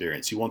bad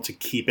experience. You want to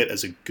keep it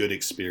as a good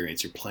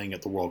experience. You're playing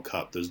at the World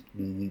Cup. There's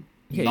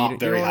not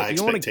very high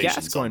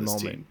expectations on this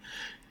team.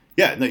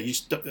 Yeah, no, you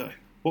just,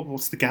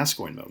 what's the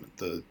Gascoigne moment?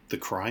 The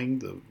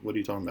crying? What are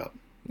you talking about?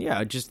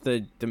 Yeah, just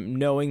the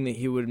knowing that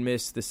he would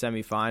miss the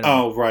semifinal.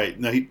 Oh, right.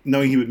 No,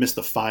 knowing he would miss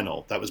the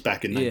final. That was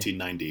back in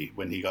 1990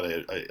 when he got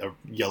a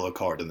yellow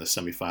card in the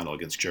semifinal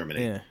against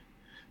Germany.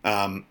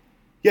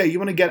 Yeah, you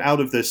want to get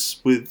out of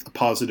this with a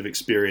positive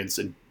experience,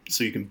 and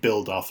so you can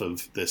build off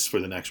of this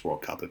for the next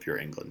World Cup if you're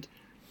England.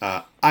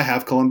 I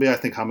have Colombia. I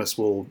think James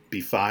will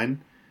be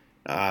fine.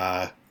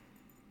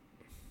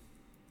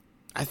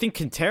 I think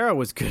Quintero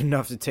was good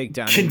enough to take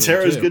down.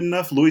 Quintero's good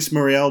enough. Luis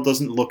Muriel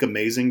doesn't look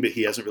amazing, but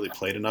he hasn't really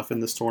played enough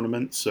in this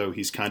tournament, so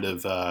he's kind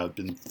of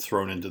been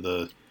thrown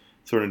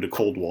into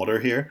cold water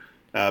here.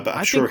 But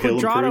I'm sure he'll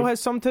improve. Cuadrado has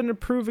something to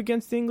prove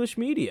against the English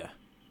media.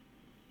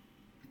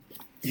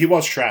 He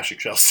was trash at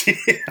Chelsea.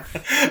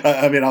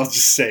 I mean, I'll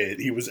just say it.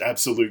 He was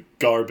absolute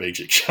garbage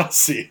at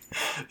Chelsea.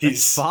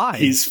 He's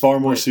far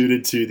more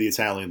suited to the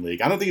Italian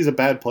league. I don't think he's a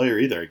bad player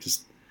either. It's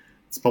just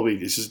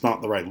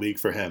not the right league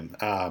for him.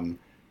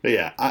 But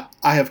yeah,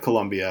 I have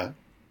Colombia.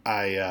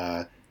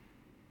 Any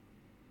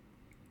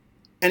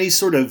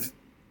sort of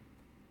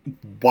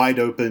wide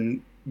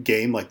open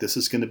game like this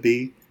is going to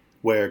be,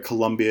 where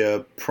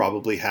Colombia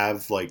probably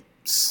have like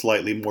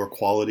slightly more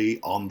quality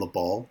on the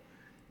ball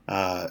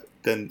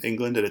than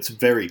England, and it's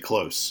very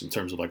close in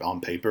terms of like on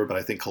paper. But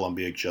I think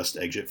Colombia just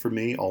edge it for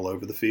me all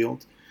over the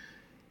field.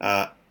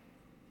 I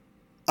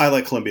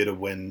like Colombia to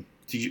win.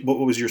 What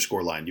was your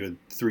scoreline? You had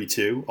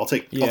 3-2. I'll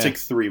take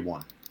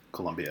 3-1.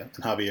 Colombia,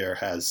 and Javier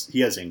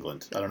has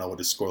England. I don't know what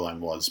his scoreline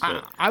was,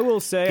 but I will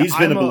say he's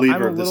been a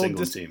believer of this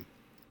England team.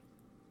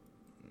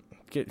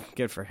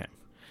 Good for him.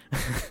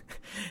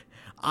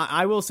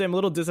 I will say I'm a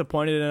little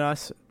disappointed in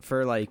us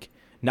for like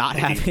not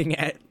having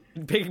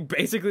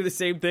basically the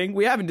same thing.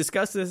 We haven't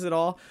discussed this at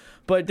all,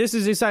 but this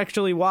is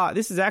actually why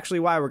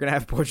we're gonna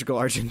have Portugal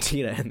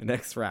Argentina in the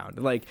next round.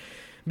 Like,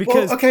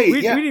 because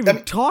we didn't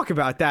even talk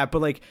about that,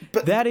 but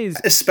that is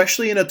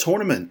especially in a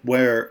tournament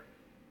where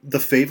the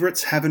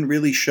favorites haven't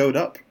really showed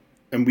up,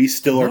 and we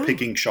still are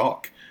picking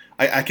chalk.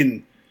 I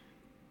can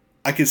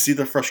see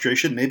the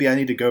frustration. Maybe I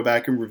need to go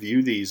back and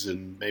review these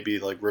and maybe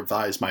like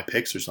revise my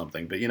picks or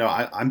something. But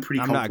I'm pretty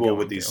comfortable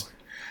with these.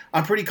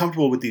 I'm pretty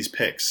comfortable with these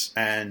picks.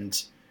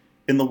 And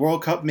in the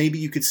World Cup, maybe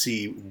you could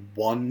see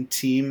one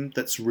team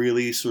that's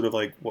really sort of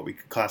like what we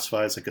could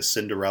classify as like a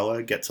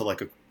Cinderella get to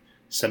like a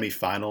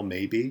semifinal,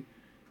 maybe.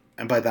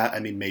 And by that, I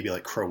mean maybe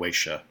like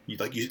Croatia.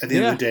 At the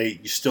end of the day,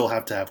 you still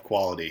have to have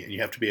quality, and you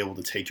have to be able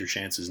to take your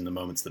chances in the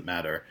moments that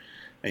matter.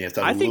 And you have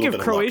to have think if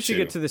Croatia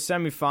get to the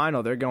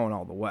semifinal, they're going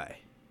all the way.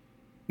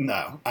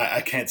 No,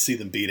 I can't see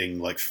them beating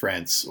like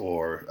France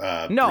or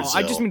Brazil.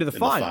 I just mean to the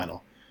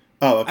final.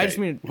 Oh, okay. I just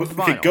mean the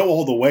final. Go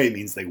all the way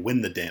means they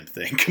win the damn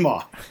thing. Come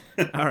on.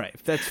 All right,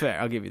 that's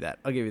fair. I'll give you that.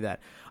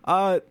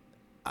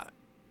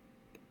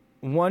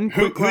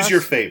 Who's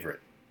your favorite?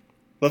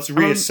 Let's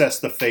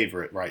reassess the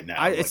favorite right now.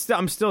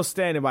 I'm still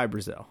standing by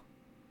Brazil,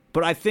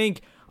 but I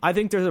think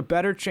there's a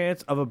better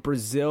chance of a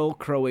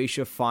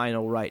Brazil-Croatia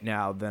final right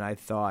now than I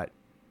thought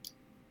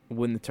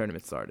when the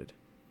tournament started.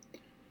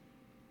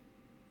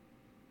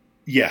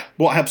 Yeah,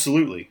 well,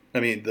 absolutely.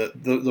 I mean,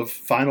 the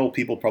final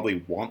people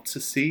probably want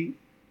to see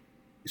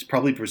is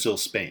probably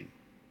Brazil-Spain.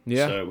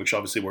 Yeah. So, which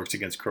obviously works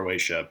against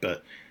Croatia,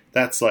 but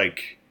that's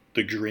like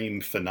the dream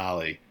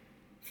finale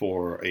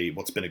for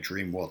what's been a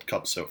dream World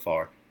Cup so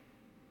far.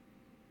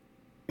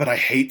 But I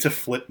hate to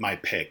flip my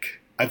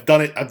pick. I've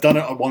done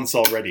it once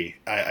already.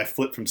 I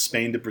flipped from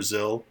Spain to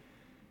Brazil,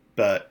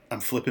 but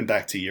I'm flipping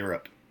back to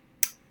Europe.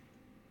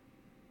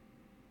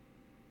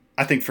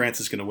 I think France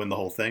is going to win the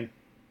whole thing.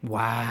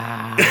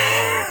 Wow.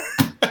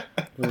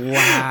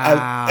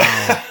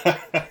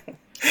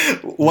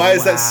 Why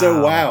is that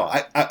so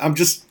wow? I'm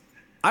just...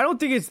 I don't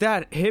think it's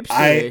that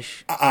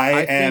hipster-ish.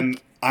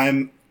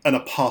 I'm an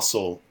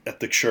apostle at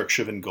the Church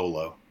of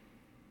N'Golo.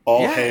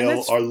 All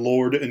hail our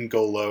Lord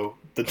N'Golo,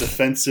 the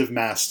defensive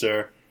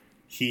master.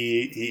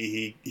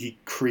 He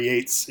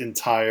creates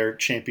entire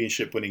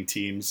championship-winning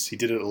teams. He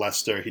did it at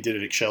Leicester. He did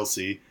it at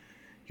Chelsea.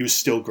 He was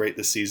still great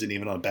this season,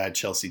 even on a bad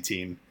Chelsea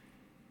team.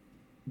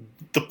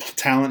 The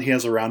talent he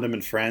has around him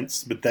in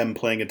France, but them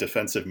playing a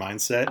defensive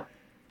mindset,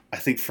 I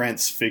think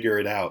France figure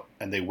it out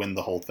and they win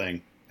the whole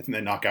thing. I think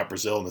they knock out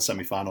Brazil in the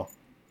semifinal.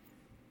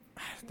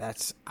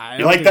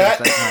 You like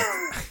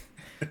that?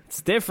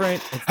 It's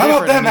different. How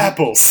about them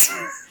apples?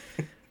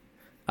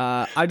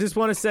 I just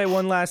want to say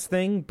one last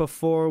thing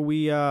before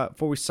we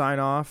sign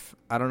off.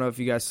 I don't know if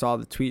you guys saw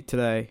the tweet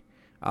today.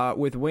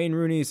 With Wayne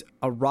Rooney's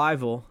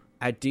arrival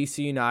at DC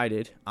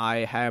United,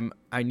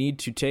 I need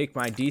to take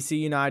my DC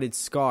United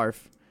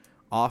scarf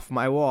off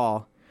my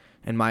wall,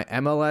 and my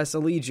MLS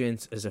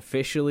allegiance is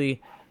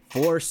officially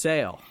for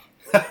sale.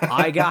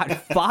 I got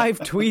 5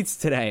 tweets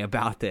today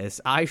about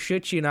this. I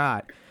shit you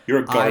not. You're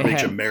a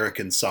garbage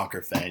American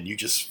soccer fan. You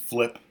just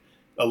flip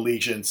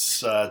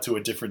allegiance to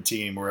a different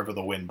team wherever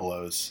the wind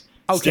blows.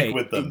 Okay. Stick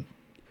with them.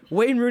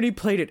 Wayne Rooney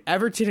played at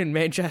Everton and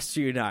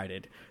Manchester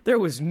United. There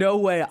was no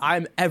way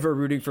I'm ever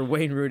rooting for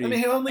Wayne Rooney. I mean,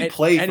 he only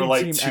played for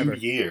like 2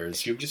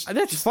 years.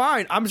 That's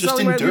fine. I'm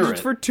selling my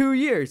allegiance for 2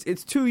 years.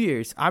 It's 2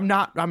 years. I'm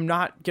not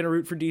gonna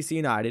root for DC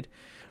United.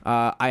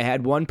 I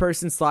had one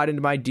person slide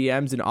into my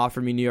DMs and offer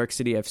me New York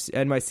City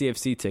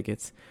NYCFC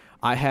tickets.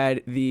 I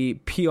had the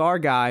PR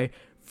guy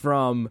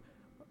from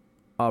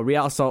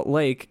Real Salt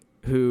Lake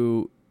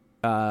who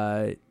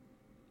told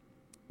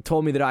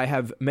me that I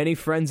have many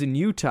friends in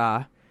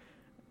Utah,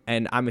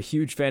 and I'm a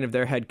huge fan of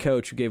their head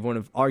coach, who gave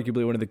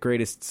arguably one of the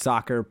greatest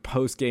soccer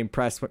post-game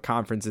press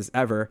conferences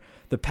ever,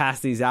 the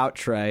pass these out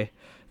tray,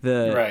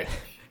 the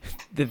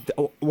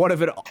one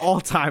of an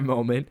all-time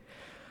moment.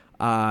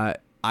 I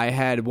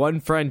had one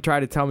friend try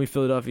to tell me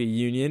Philadelphia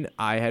Union.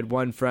 I had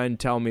one friend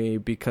tell me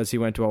because he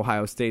went to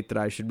Ohio State that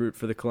I should root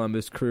for the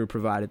Columbus Crew,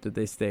 provided that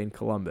they stay in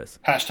Columbus.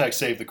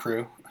 #save the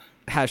crew.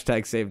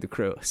 #save the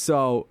crew.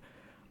 So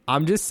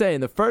I'm just saying,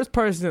 the first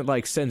person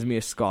that sends me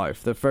a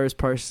scarf, the first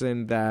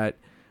person that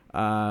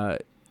I'm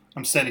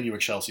sending you a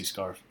Chelsea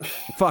scarf.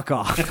 Fuck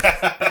off.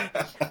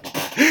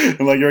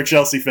 I'm like, you're a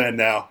Chelsea fan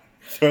now.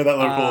 Throw that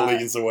Liverpool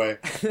allegiance away.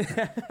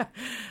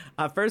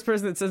 First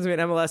person that sends me an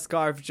MLS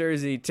scarf,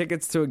 jersey,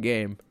 tickets to a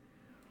game.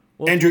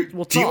 Andrew,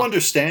 do you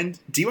understand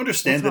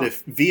that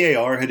if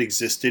VAR had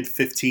existed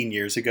 15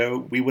 years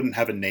ago, we wouldn't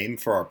have a name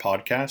for our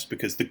podcast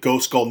because the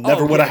ghost goal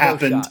never would have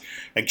happened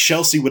and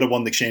Chelsea would have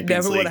won the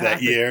Champions League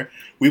that year.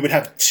 We would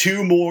have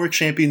 2 more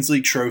Champions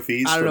League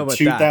trophies from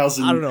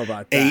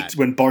 2008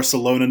 when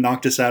Barcelona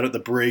knocked us out at the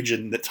bridge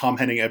and that Tom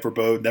Henning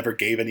Everbo never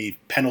gave any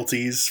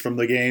penalties from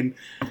the game.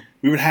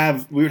 We would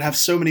have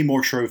so many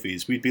more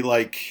trophies. We'd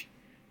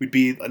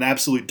be an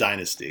absolute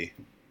dynasty.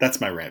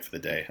 That's my rant for the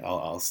day.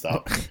 I'll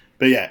stop.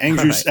 But yeah,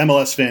 Andrew's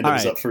MLS fandom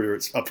is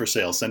up for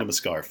sale. Send him a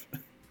scarf.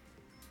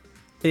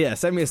 Yeah,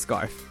 send me a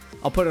scarf.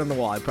 I'll put it on the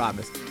wall, I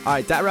promise. All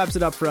right, that wraps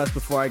it up for us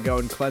before I go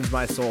and cleanse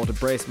my soul to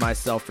brace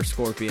myself for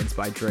Scorpions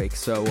by Drake.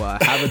 So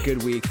have a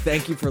good week.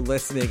 Thank you for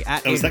listening.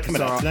 Is that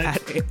coming out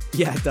tonight?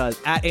 Yeah, it does.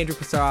 At Andrew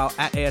Pissarro,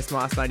 at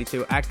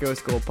ASMoss92, at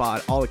Ghost Goal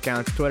Pod, all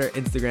accounts, Twitter,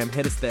 Instagram.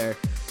 Hit us there.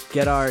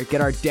 Get our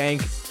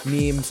dank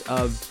memes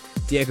of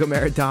Diego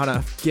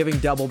Maradona giving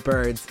double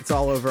birds. It's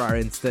all over our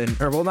Insta.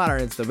 Well, not our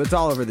Insta, but it's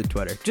all over the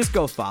Twitter. Just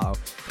go follow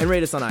and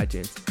rate us on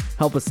iTunes.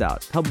 Help us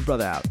out. Help a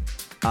brother out.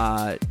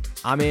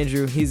 I'm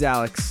Andrew. He's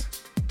Alex.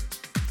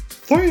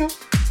 For you.